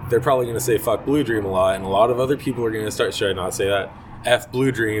 they're probably going to say "fuck Blue Dream" a lot, and a lot of other people are going to start. Should I not say that? F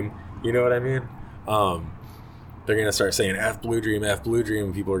Blue Dream. You know what I mean? They're going to start saying F Blue Dream,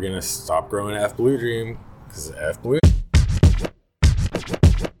 and people are going to stop growing F Blue Dream because F Blue